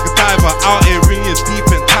spot like a diver. Out here ringing is deep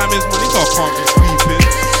and time is money, so I can't be sleeping.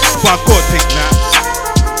 But I gotta take that.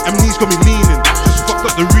 And knees got me leaning, just fucked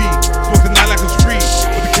up the read. Smoking night like it's free,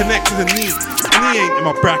 but the connect isn't neat. And he ain't in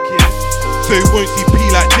my bracket. So he won't see P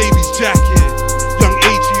like Davy's jacket. Young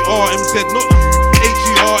HERMZ, not you.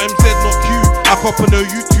 HERMZ, not Q. I pop on no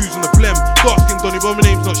U2s on the blem. Dark skin Donny, but my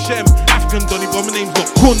name's not Shem. African Donny, but my name's not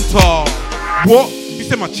Kunta. What? You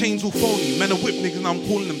said my chains all phony. Man, I whip niggas and I'm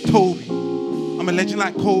calling them Toby. I'm a legend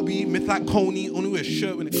like Kobe, myth like Coney. Only wear a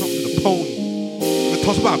shirt when it comes to the pony. The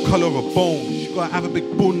toss about colour of a bone. She gotta have a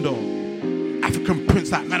big bunda. African prince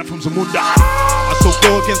like man from Zamunda. I so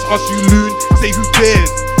go against us, you loon. Say who dares.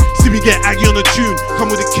 See me get aggy on the tune,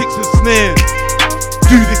 come with the kicks and snares.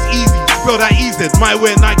 Do this easy, spell that EZ. Might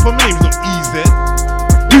wear Nike, but my name's not EZ.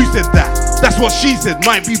 Who said that? That's what she said.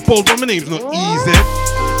 Might be bold, but my name's not EZ.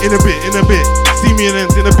 In a bit. See me in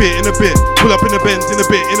ends in a bit. Pull up in the Benz in a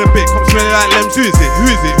bit. Come smelling like lems. Who is it?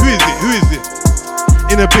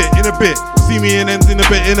 In a bit. See me in ends in a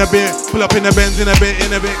bit. Pull up in the Benz in a bit.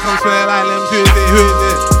 Come smelling like lems. Who is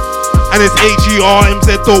it? And it's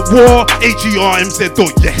HERMZ.war,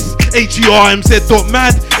 HERMZ.yes,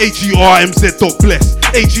 HERMZ.mad, HERMZ.bless,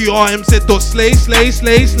 HERMZ.slay,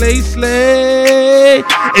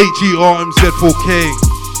 HERMZ4K.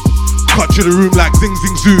 Cut to the room like zing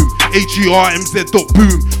zing zoom,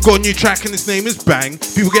 HERMZ.boom. Got a new track and its name is Bang.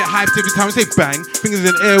 People get hyped every time I say bang. Fingers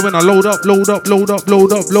in air when I load up.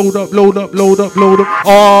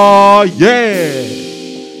 Oh yeah.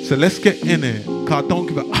 So let's get in it. Cause I don't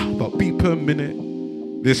give a about beat per minute.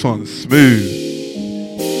 This one's smooth.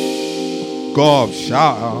 God,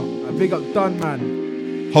 shout out. I big up Done, man.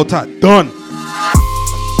 Hold tight, Done.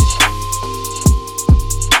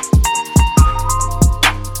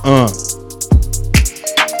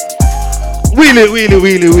 Wheel it.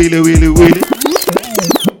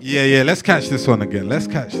 Yeah, let's catch this one again.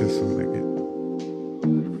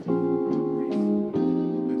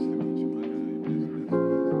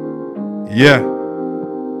 Yeah.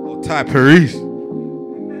 Hold tight, Paris.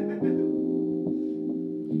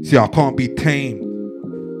 See, I can't be tamed.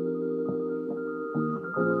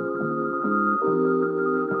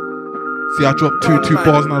 See, I drop two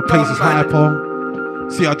bars and the place is hyper.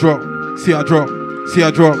 See, I drop.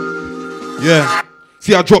 Yeah.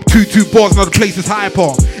 See, I drop two bars and the place is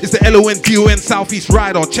hyper. It's the LONDON Southeast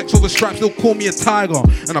Rider. Checks over stripes, they'll call me a tiger.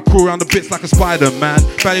 And I crawl around the bits like a spider, man.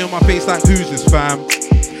 Belly on my face like who's this, fam?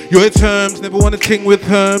 Yo, it's Herms, never want to ting with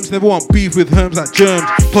Herms. Never want beef with Herms like germs.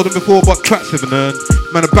 Told them before, but cracks haven't earned.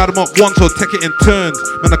 Man, I bad them up once or take it in turns.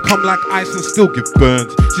 Man, I come like ice and still give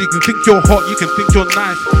burns. So you can think you're hot, you can think you're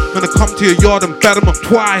nice. Man, I come to your yard and bad them up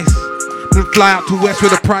twice. Then fly out to west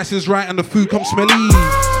where the price is right and the food comes smelly.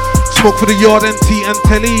 Smoke for the yard and tea and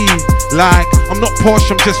telly. Like, I'm not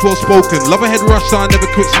posh, I'm just well spoken. Love a head rush, so I never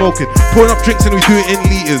quit smoking. Pouring up drinks and we do it in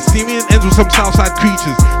liters. See me in ends with some Southside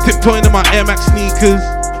creatures. Tiptoeing in my Air Max sneakers.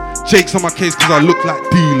 Jake's on my case cause I look like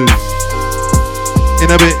dealers.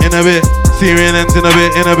 In a bit. See me in ends in a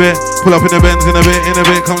bit. Pull up in the Benz in a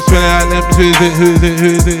bit. Come spell it like them. Who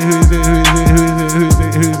is it?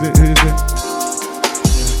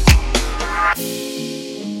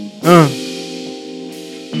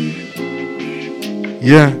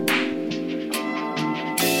 Yeah.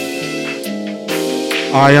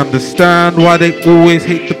 I understand why they always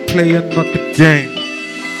hate the play and not the game.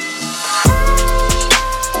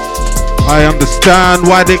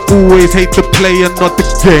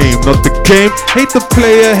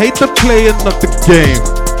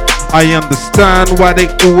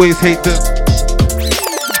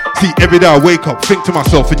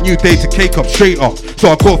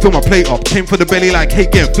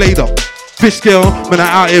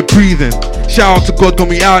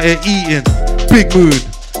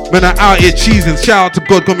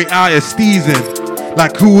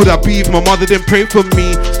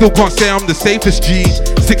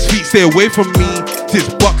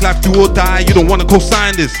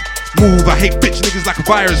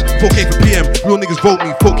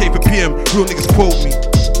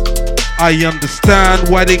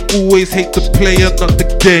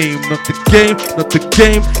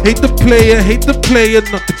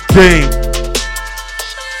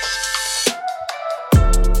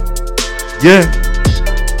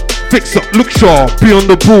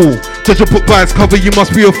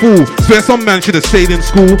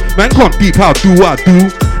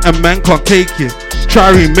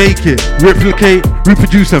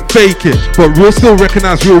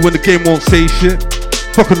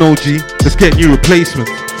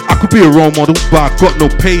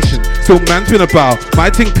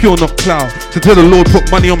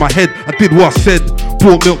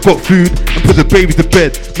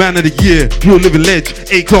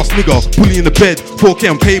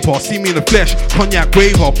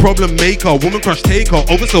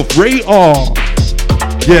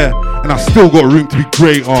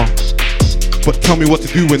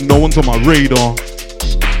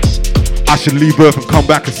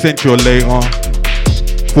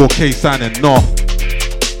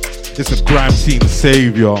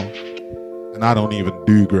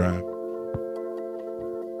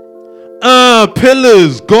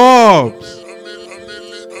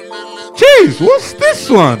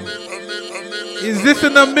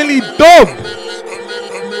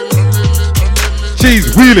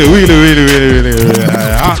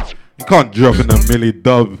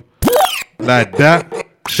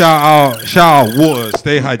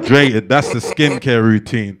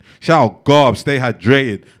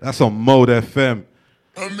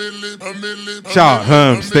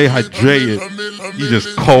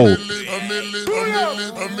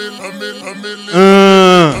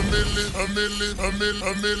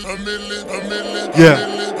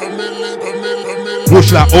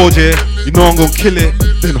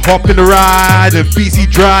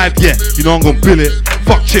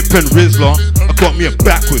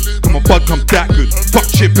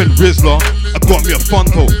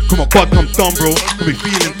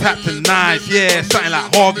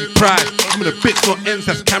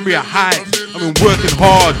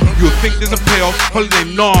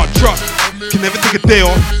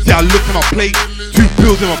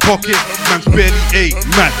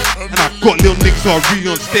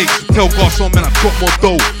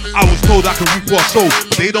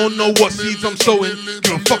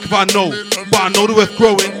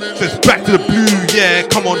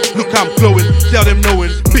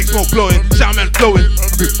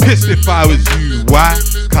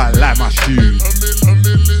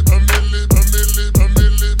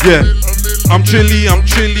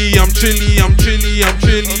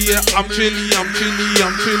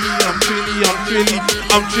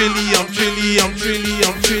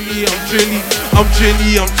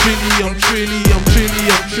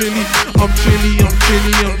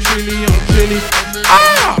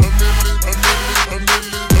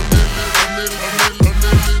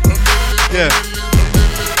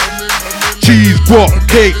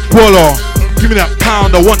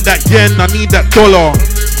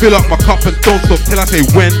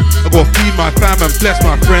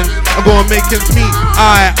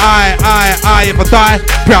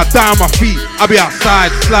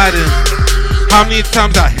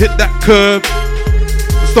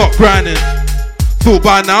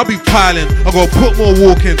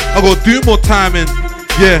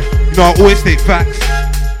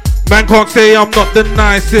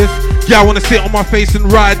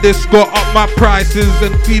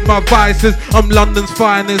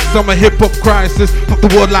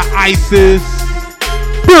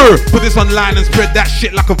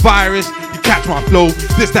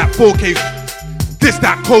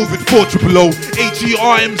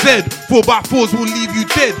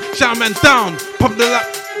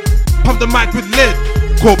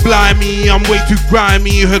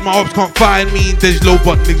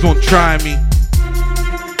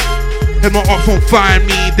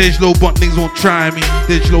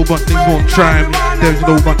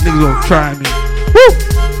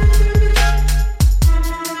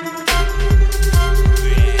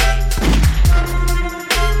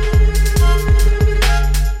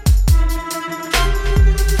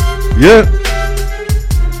 Yeah.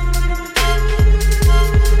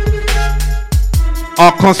 I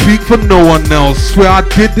can't speak for no one else. Swear I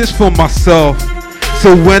did this for myself.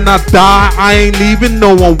 So when I die, I ain't leaving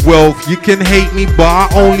no one wealth. You can hate me, but I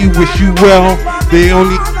only wish you well.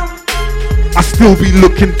 I still be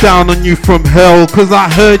looking down on you from hell, cause I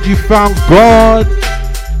heard you found God.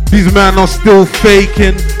 These men are still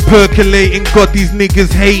faking, percolating, got these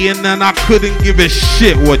niggas hating, and I couldn't give a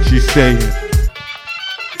shit what you saying.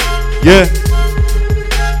 Yeah.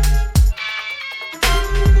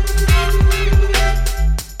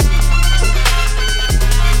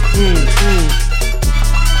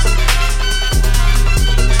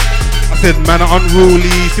 I said, man, I'm unruly.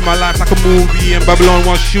 See my life like a movie, and Babylon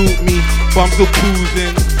won't shoot me, but I'm still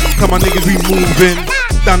cruising. Tell my niggas we moving.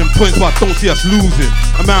 Down in points, but I don't see us losing.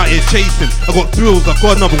 I'm out here chasing. I got thrills, I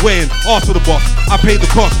got another way in. Ask for the boss, I paid the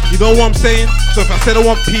cost. You know what I'm saying? So if I said I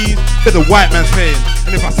want peas, bet the white man's paying.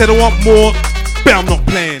 And if I said I want more, bet I'm not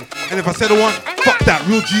playing. And if I said I want, fuck that,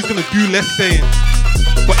 real G's gonna do less saying.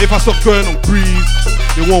 But if I stop going on grease,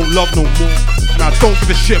 they won't love no more. And I don't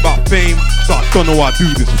give a shit about fame, so I don't know what I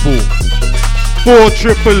do this for. 4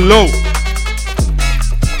 triple O.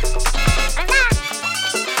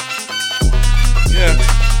 Yeah.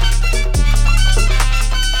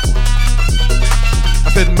 I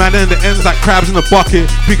said, man, in the ends like crabs in the bucket.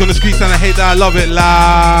 Speak on the streets and I hate that, I love it.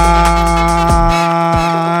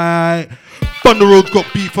 Like Thunder Road's got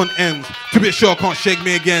beef on ends. Too bit sure can't shake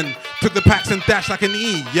me again. Took the packs and dash like an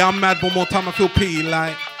E. Yeah, I'm mad, one more time I feel pity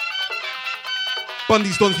like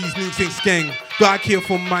Bundy's done these niggas ain't skeng. Gotta care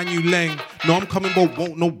for my new lane. No, I'm coming but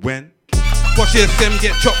won't know when. Watch your SM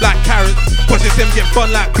get chopped like carrots. Watch your SM get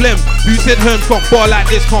bun like Blem. Who said Hearn can't ball like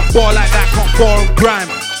this, can't ball like that, can't ball on grime.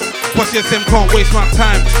 Watch your SM can't waste my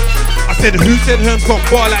time. I said who said Hearn can't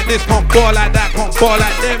ball like this, can't ball like that, can't ball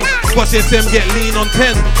like them. Watch your SM get lean on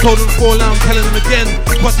 10. Told them to fall out, I'm telling them again.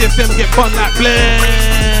 Watch your SM get bun like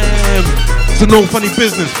Blem. So no funny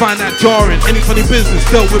business, find that jarring. Any funny business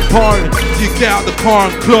dealt with parring. So you get out the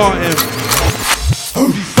car and claw him.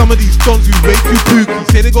 Some of these dons who way too pooky.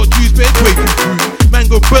 Say they got juice but it's way too crude. Man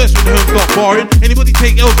go burst when Hearn start barring. Anybody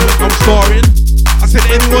take L's when I'm sparring? I said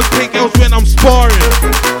anyone take L's when I'm sparring.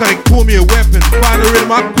 Cause they call me a weapon. Find her in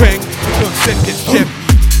my crank. It's on set get Jeff.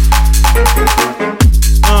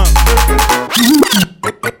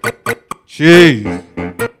 Jeez.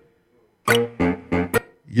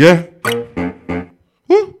 Yeah.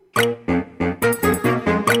 Woo.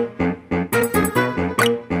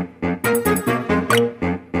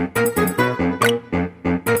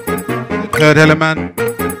 Heard hella man.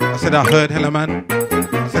 I said I heard hella man.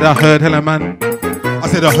 I said I heard hella man. I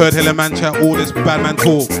said I heard hella man chat all this bad man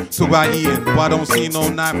talk. Talk about eating, but I don't see no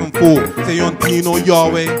knife and fork. Say you on Dino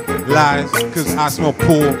Yahweh. Lies, cause I smell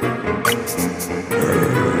pork.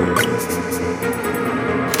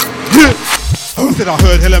 I said I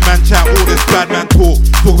heard hella man chat all this bad man talk.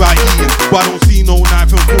 Talk about eating, but I don't see no knife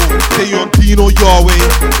and fork. Say you on Dino Yahweh.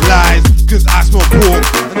 Lies, cause I smell pork.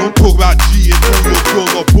 And don't talk about cheating, all your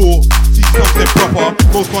girls are poor. See something proper,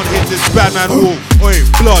 most can't hit this bad man walk. Oi,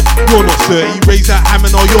 blood, you're not dirty. Raise that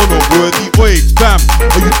hammer, no, you're not worthy. Oi, fam,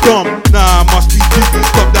 are you dumb? Nah, I must be dizzy.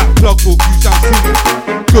 Stop that plug talk, you sound silly.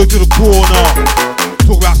 Go to the corner.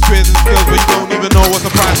 Talk about squares and scales, but you don't even know what's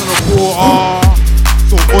the price on the quarter.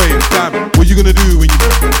 So, oi, fam, what you gonna do when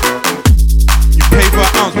you pay for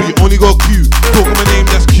an ounce, but you only got Q? Talk on my name,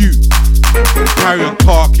 that's cute. Carry on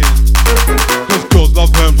talking. Cause girls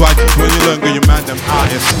love Hearn YGs when you learn, girl, you man them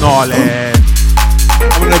out here snarling.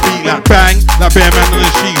 I'm gonna beat like bang, like bear man on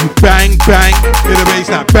the street who bang, bang. Hear the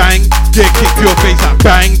bass like bang, get kicked to your face like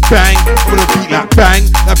bang, bang. I'm gonna beat like bang,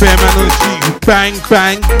 like bear man on the street who bang,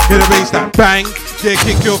 bang. Hear the bass like bang, get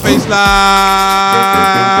kicked to your face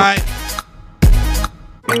like.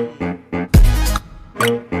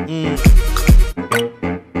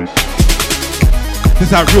 This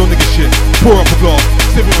that real nigga shit. Pour up a glass,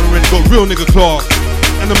 sipping on the rent, got real nigga class.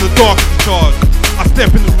 And I'm the darkest in charge. I step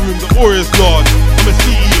in the room, the aura's large. I'm a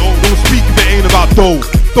CEO, don't speak if it ain't about dough.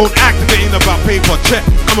 Don't act if it ain't about paper, check,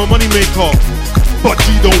 I'm a money maker. But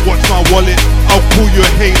G don't watch my wallet, I'll call you a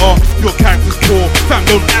hater. Your character's poor, fam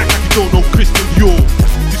don't act like you don't know Christian Dior.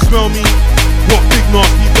 You smell me? What big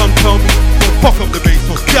nasty done tell me? Don't fuck up the bass,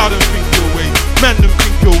 so get out and think your way. Man them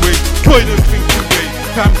think your way, boy them think your way.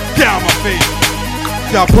 Fam, get out my face.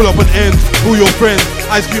 Yeah, I pull up an end, all your friends.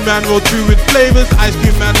 Ice cream man roll through with flavors. Ice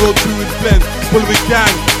cream man roll through with blends. Full with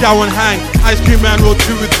gang, gal and hang. Ice cream man roll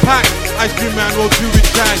through with pack. Ice cream man roll through with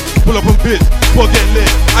gang. Pull up on bits, spot get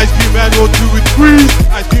lit. Ice cream man roll through with grease.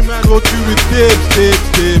 Ice cream man roll through with dips, dips,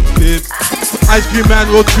 dips, dips. Ice cream man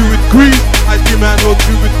roll through with grease. Ice cream man roll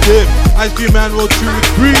through with dip. Ice cream man roll through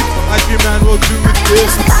with grease. Ice cream man roll through with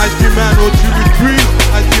dip. Ice cream man roll through with grease.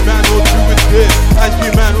 Ice cream man roll through with dip. Ice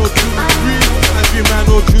cream man roll through with grease. Ice cream man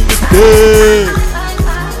roll through with dip.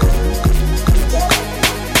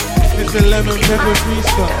 It's a lemon pepper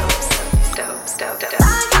freestyle.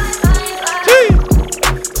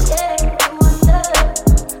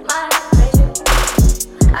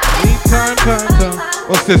 Time.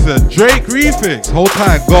 What's this? A Drake refix. Hold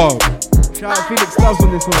tight, go. Shout out Felix Loves on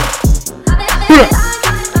this one.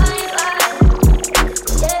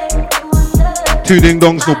 Two ding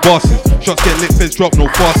dongs, no bosses. Shots get lit, feds drop, no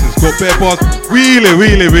bosses. Got bare bars. Really.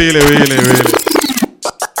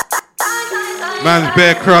 Man's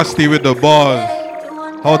bare crusty with the bars.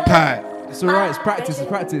 Hold tight. It's alright, it's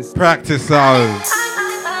practice. Practice hours.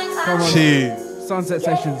 Come on. Jeez. Sunset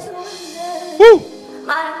sessions. Woo!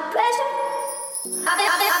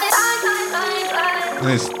 And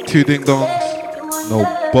it's two ding dongs, no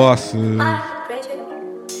bosses.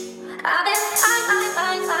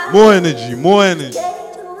 More energy.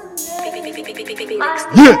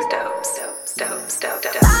 Yeah.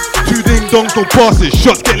 Two ding dongs, no bosses.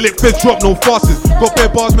 Shots get lit, feds drop, no fosses. Got bare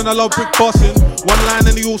bars, man, I love brick bossing. One line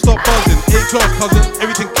and they all start buzzing. A-class cousin,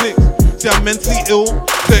 everything clicks. See, I'm mentally ill,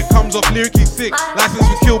 so it comes off lyrically sick. License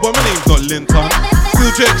for kill, but my name's not Linton.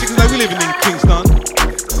 Still jerk chickens like we living in Kingston.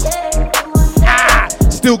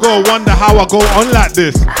 Still gotta wonder how I go on like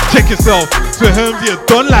this. Check yourself, so Hermsy are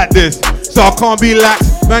done like this. So I can't be lax,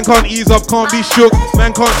 man can't ease up, can't be shook.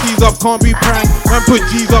 Man can't seize up, can't be pranked. Man put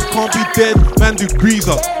G's up, can't be dead. Man do grease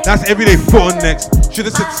up, that's everyday foot on next.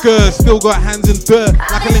 Should've said skirts, still got hands in dirt.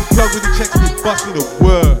 Like a link plug with the checks, me bust me the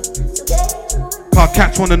word. Can't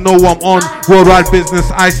catch wanna know I'm on. Worldwide Business,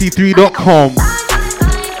 IC3.com.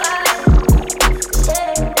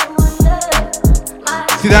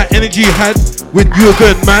 See that energy you had when you were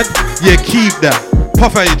good, man? Yeah, keep that.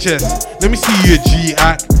 Puff out your chest. Let me see you a G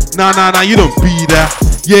act. Nah, you don't be that.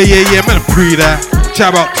 Yeah, man, pre that.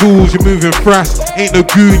 Chat about tools, you're moving fast. Ain't no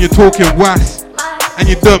goon, you're talking was. And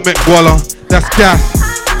you don't make walla, that's gas.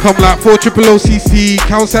 Come like 4 triple OCC,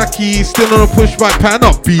 Kawasaki, still on a push bike, pattern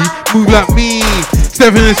up B. Move like me,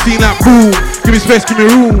 stepping in the scene like boom. Give me space, give me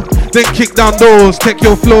room. Then kick down doors, take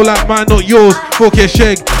your flow like mine, not yours. 4K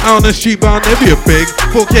shag, out on the street, but I'll never be a beg.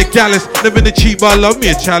 4K gallus, never been a cheap, but I love me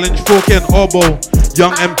a challenge. 4K and oboe,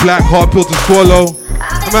 young and black, hard pill to swallow.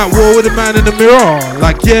 I'm at war with a man in the mirror,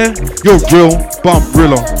 like yeah, you're real, but I'm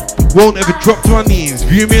realer. Won't ever drop to my knees,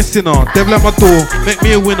 view me a sinner. Devil at my door, make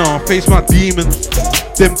me a winner, face my demons.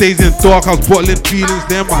 Them days in the dark, I was bottling feelings,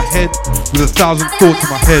 they're in my head, with 1,000 thoughts in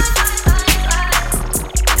my head.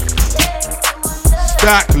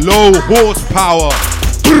 Stack low horsepower.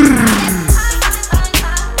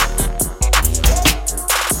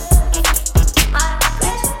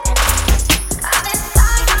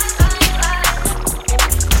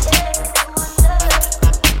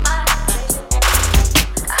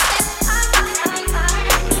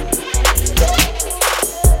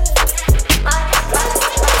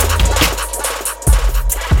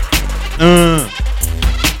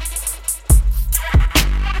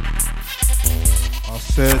 I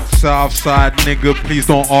said, Southside nigga, please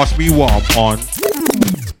don't ask me what I'm on.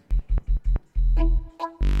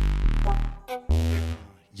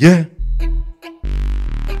 Yeah.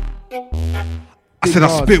 I said I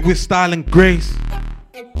spit with style and grace.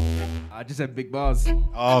 I just said big bars.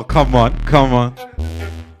 Oh, come on.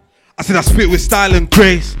 I said I spit with style and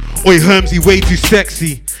grace. Oi, Hermsy, way too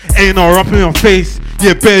sexy. A&R up in my face.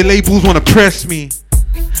 Yeah, bare labels wanna press me.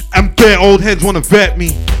 And bare old heads wanna vet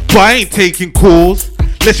me. But I ain't taking calls.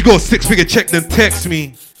 Unless you got a 6-figure check, then text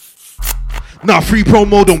me. Nah, free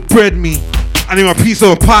promo don't bread me. I need my piece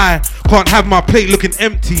of a pie. Can't have my plate looking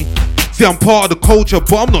empty. See, I'm part of the culture,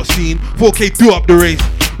 but I'm not seen. 4K do up the race.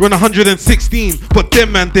 Run 116, but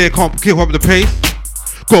them man there can't keep up the pace.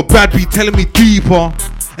 Got bad beat telling me deeper.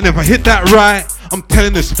 And if I hit that right, I'm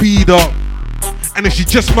telling her speed up. And if she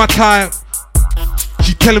just my type,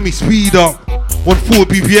 she telling me speed up.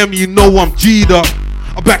 140 BPM, you know I'm G'd up.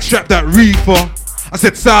 I backstrap that reefer. I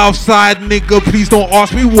said Southside nigga, please don't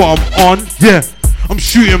ask me what I'm on. Yeah, I'm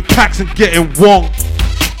shooting packs and getting wong.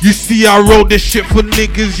 You see I wrote this shit for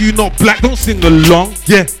niggas, you not black, don't sing along.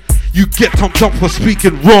 Yeah, you get thumped up for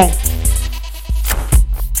speaking wrong.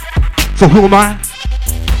 So who am I?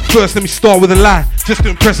 First, let me start with a lie. Just to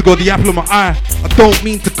impress, I got the apple of my eye. I don't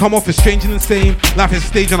mean to come off as strange and insane. Life is a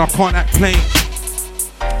stage and I can't act plain.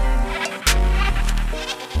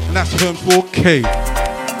 And that's terms for K.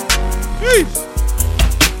 Peace.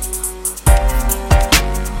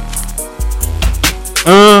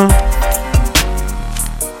 I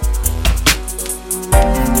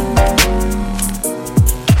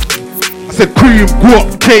said cream,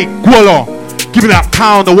 guap, cake, guala. Give me that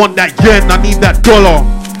pound, I want that yen, I need that dollar.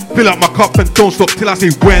 Fill up my cup and don't stop till I say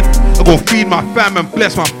when. I go feed my fam and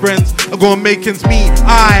bless my friends. I go make ends meet.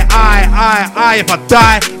 I. If I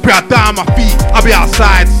die, pray I die on my feet. I'll be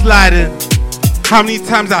outside sliding. How many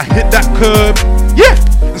times I hit that curb? Yeah,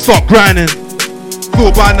 and start grinding.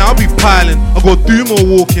 Thought by now I'll be piling. I go do more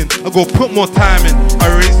walking. I go put more time in. I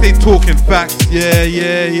already stay talking facts. Yeah.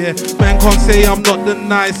 Man can't say I'm not the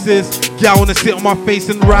nicest. Yeah, I wanna sit on my face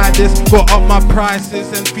and ride this. Got up my prices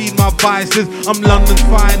and feed my vices. I'm London's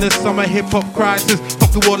finest. I'm a hip-hop crisis.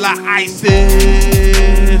 Fuck the world like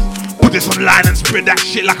ISIS. Put this online and spread that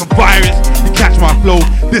shit like a virus. You catch my flow.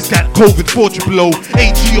 This cat COVID 400.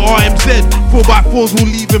 AGRMZ. 4x4s will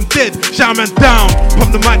leave him dead. Shout man down.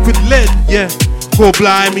 Pump the mic with lead. Yeah. Go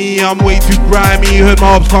blind me, I'm way too grimy. Heard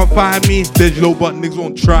my ops can't find me. Dead low, but niggas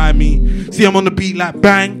won't try me. See, I'm on the beat like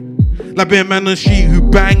bang. Like being man on the sheet who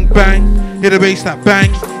bang, bang. Hear the bass like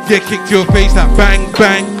bang. Get kicked to your face like bang,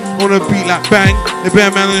 bang. On the beat like bang. The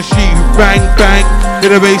bear man on the sheet who bang, bang.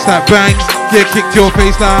 Hear the bass like bang. Get kicked to your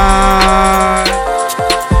face like.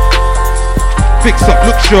 Fix up,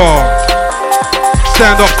 look sharp.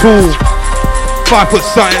 Stand up cool. 5 foot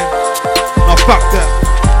something. Now fuck that.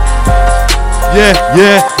 Yeah.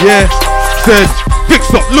 Said, fix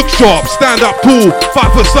up, look sharp, stand up tall.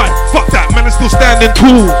 5 foot something, fuck that, man, I'm still standing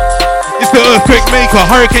tall. It's the earthquake maker,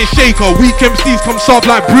 hurricane shaker. Weak MCs come soft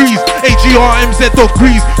like breeze. AGRMZ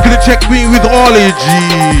degrees, couldn't check me with all of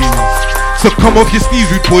G's. So come off your steez,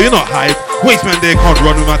 rude boy, you're not hype. Wasteman there can't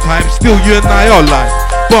run with my time. Still you and I are like,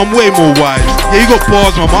 but I'm way more wise. Yeah, you got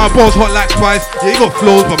bars, but my bars hot like spice. Yeah, you got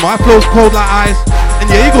flows, but my flows cold like ice. And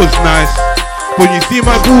yeah, you goes nice. When you see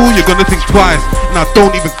my boo, you're gonna think twice. And I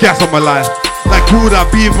don't even gas on my life. Like who would I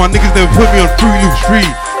be if my niggas never put me on Fruit Loops free?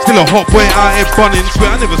 Still a hot boy out here bunning.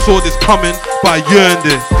 Swear I never saw this coming, but I yearned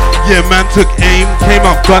it. Yeah, man took aim, came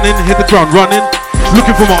out gunning, hit the ground running.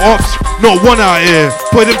 Looking for my ops, not one out here.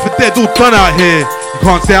 Put them for dead, all done out here. You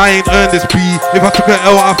can't say I ain't earned this B. If I took an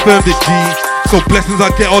L, I firmed it G. So blessings I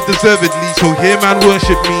get all deservedly. So here man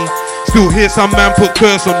worship me. Still hear some man put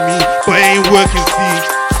curse on me, but it ain't working, see.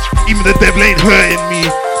 Even the devil ain't hurting me.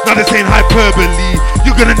 Now this ain't hyperbole.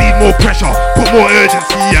 You're gonna need more pressure, put more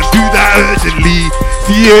urgency, and do that urgently.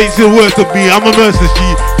 See, you ain't still worse than me, I'm a merciless G.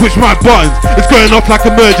 Push my buttons, it's going off like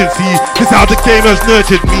emergency. This how the game has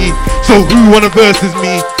nurtured me. So who wanna versus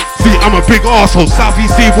me? See, I'm a big arsehole,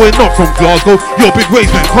 Southeast Sea boy, not from Glasgow. You're a big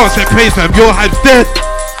waste man, can't set pace man, your hype's dead.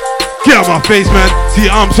 Get out my face man, see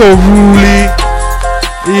I'm so ruly.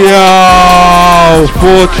 Yo,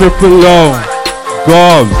 4 triple O.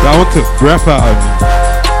 Gobs, that one took breath out of me.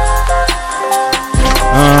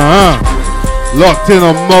 Locked in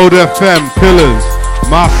on Mode FM, Pillars,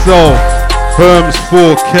 myself, Herms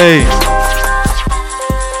 4K.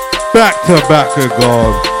 Back to back of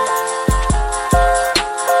Gobs.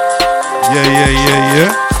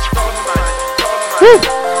 Yeah. Woo.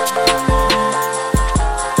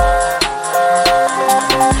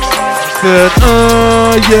 Said,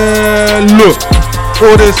 yeah, look.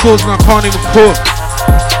 All this sauce and I can't even cook.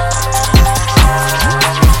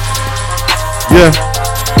 Yeah,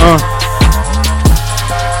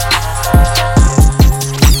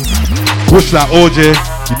 Wish like OJ,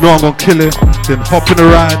 you know I'm gonna kill it. Then hop in the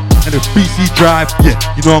ride, and if BC drive, yeah,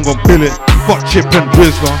 you know I'm gonna bill it. Fuck Chip and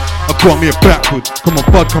Rizzler, I got me a backward. Come on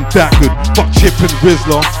bud, come that good. Fuck Chip and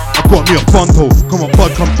Rizzler, I got me a Fonto. Come on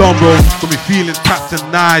bud, come down bro. Got me feeling tapped and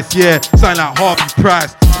nice, yeah. Sound like Harvey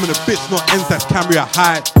Price. I'm in a bitch, not ends that carry a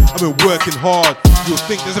height. I've been working hard. You'll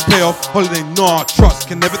think there's a payoff. Holiday, nah, trust,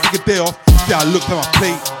 can never take a day off. See, I looked at my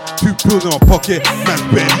plate, 2 pills in my pocket, man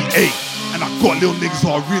barely ate. And I got little niggas who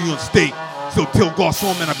are really on stake. Still till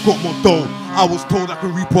garçon, man, I got more dough. I was told I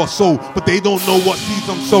can reap or sow, but they don't know what seeds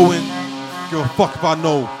I'm sowing. Give a fuck if I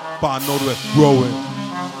know, but I know the rest growing.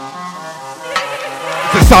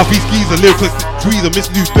 The Southeast Geezer, lyrical tweezer, Miss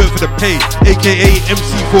New Dirt for the pay, aka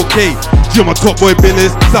MC4K. G on my top boy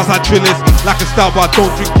billers, Southside trillers. Like a stout, but I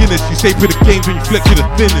don't drink Guinness. You say for the games when you flex to the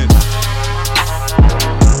thinnest.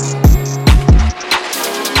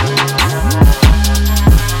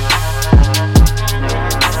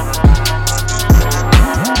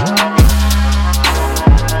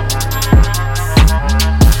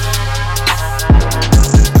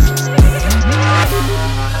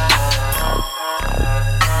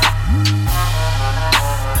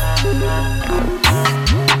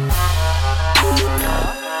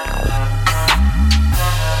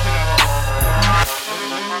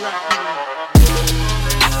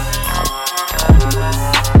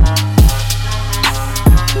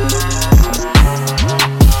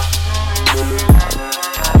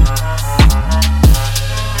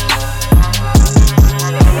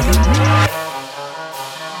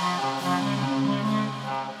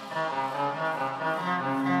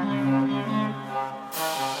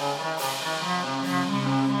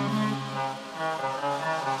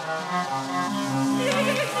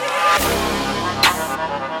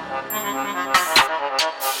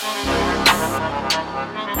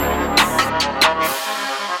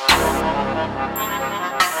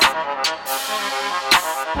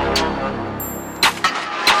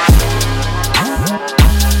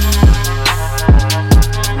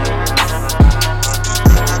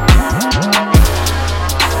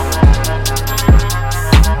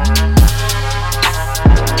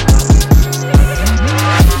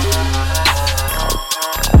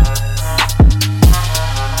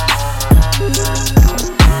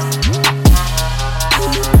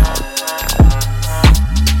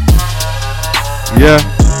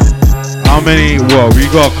 many? Well, we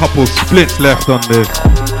got a couple splits left on this.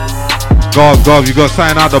 Gov, you got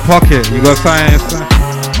something out the pocket. You got something.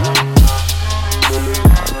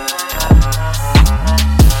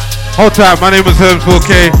 Hold tight, my name is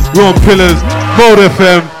Herbs4K. We're on Pillars, Mode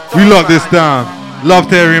FM. We lock this down. Love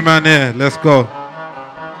to every man here. Let's go.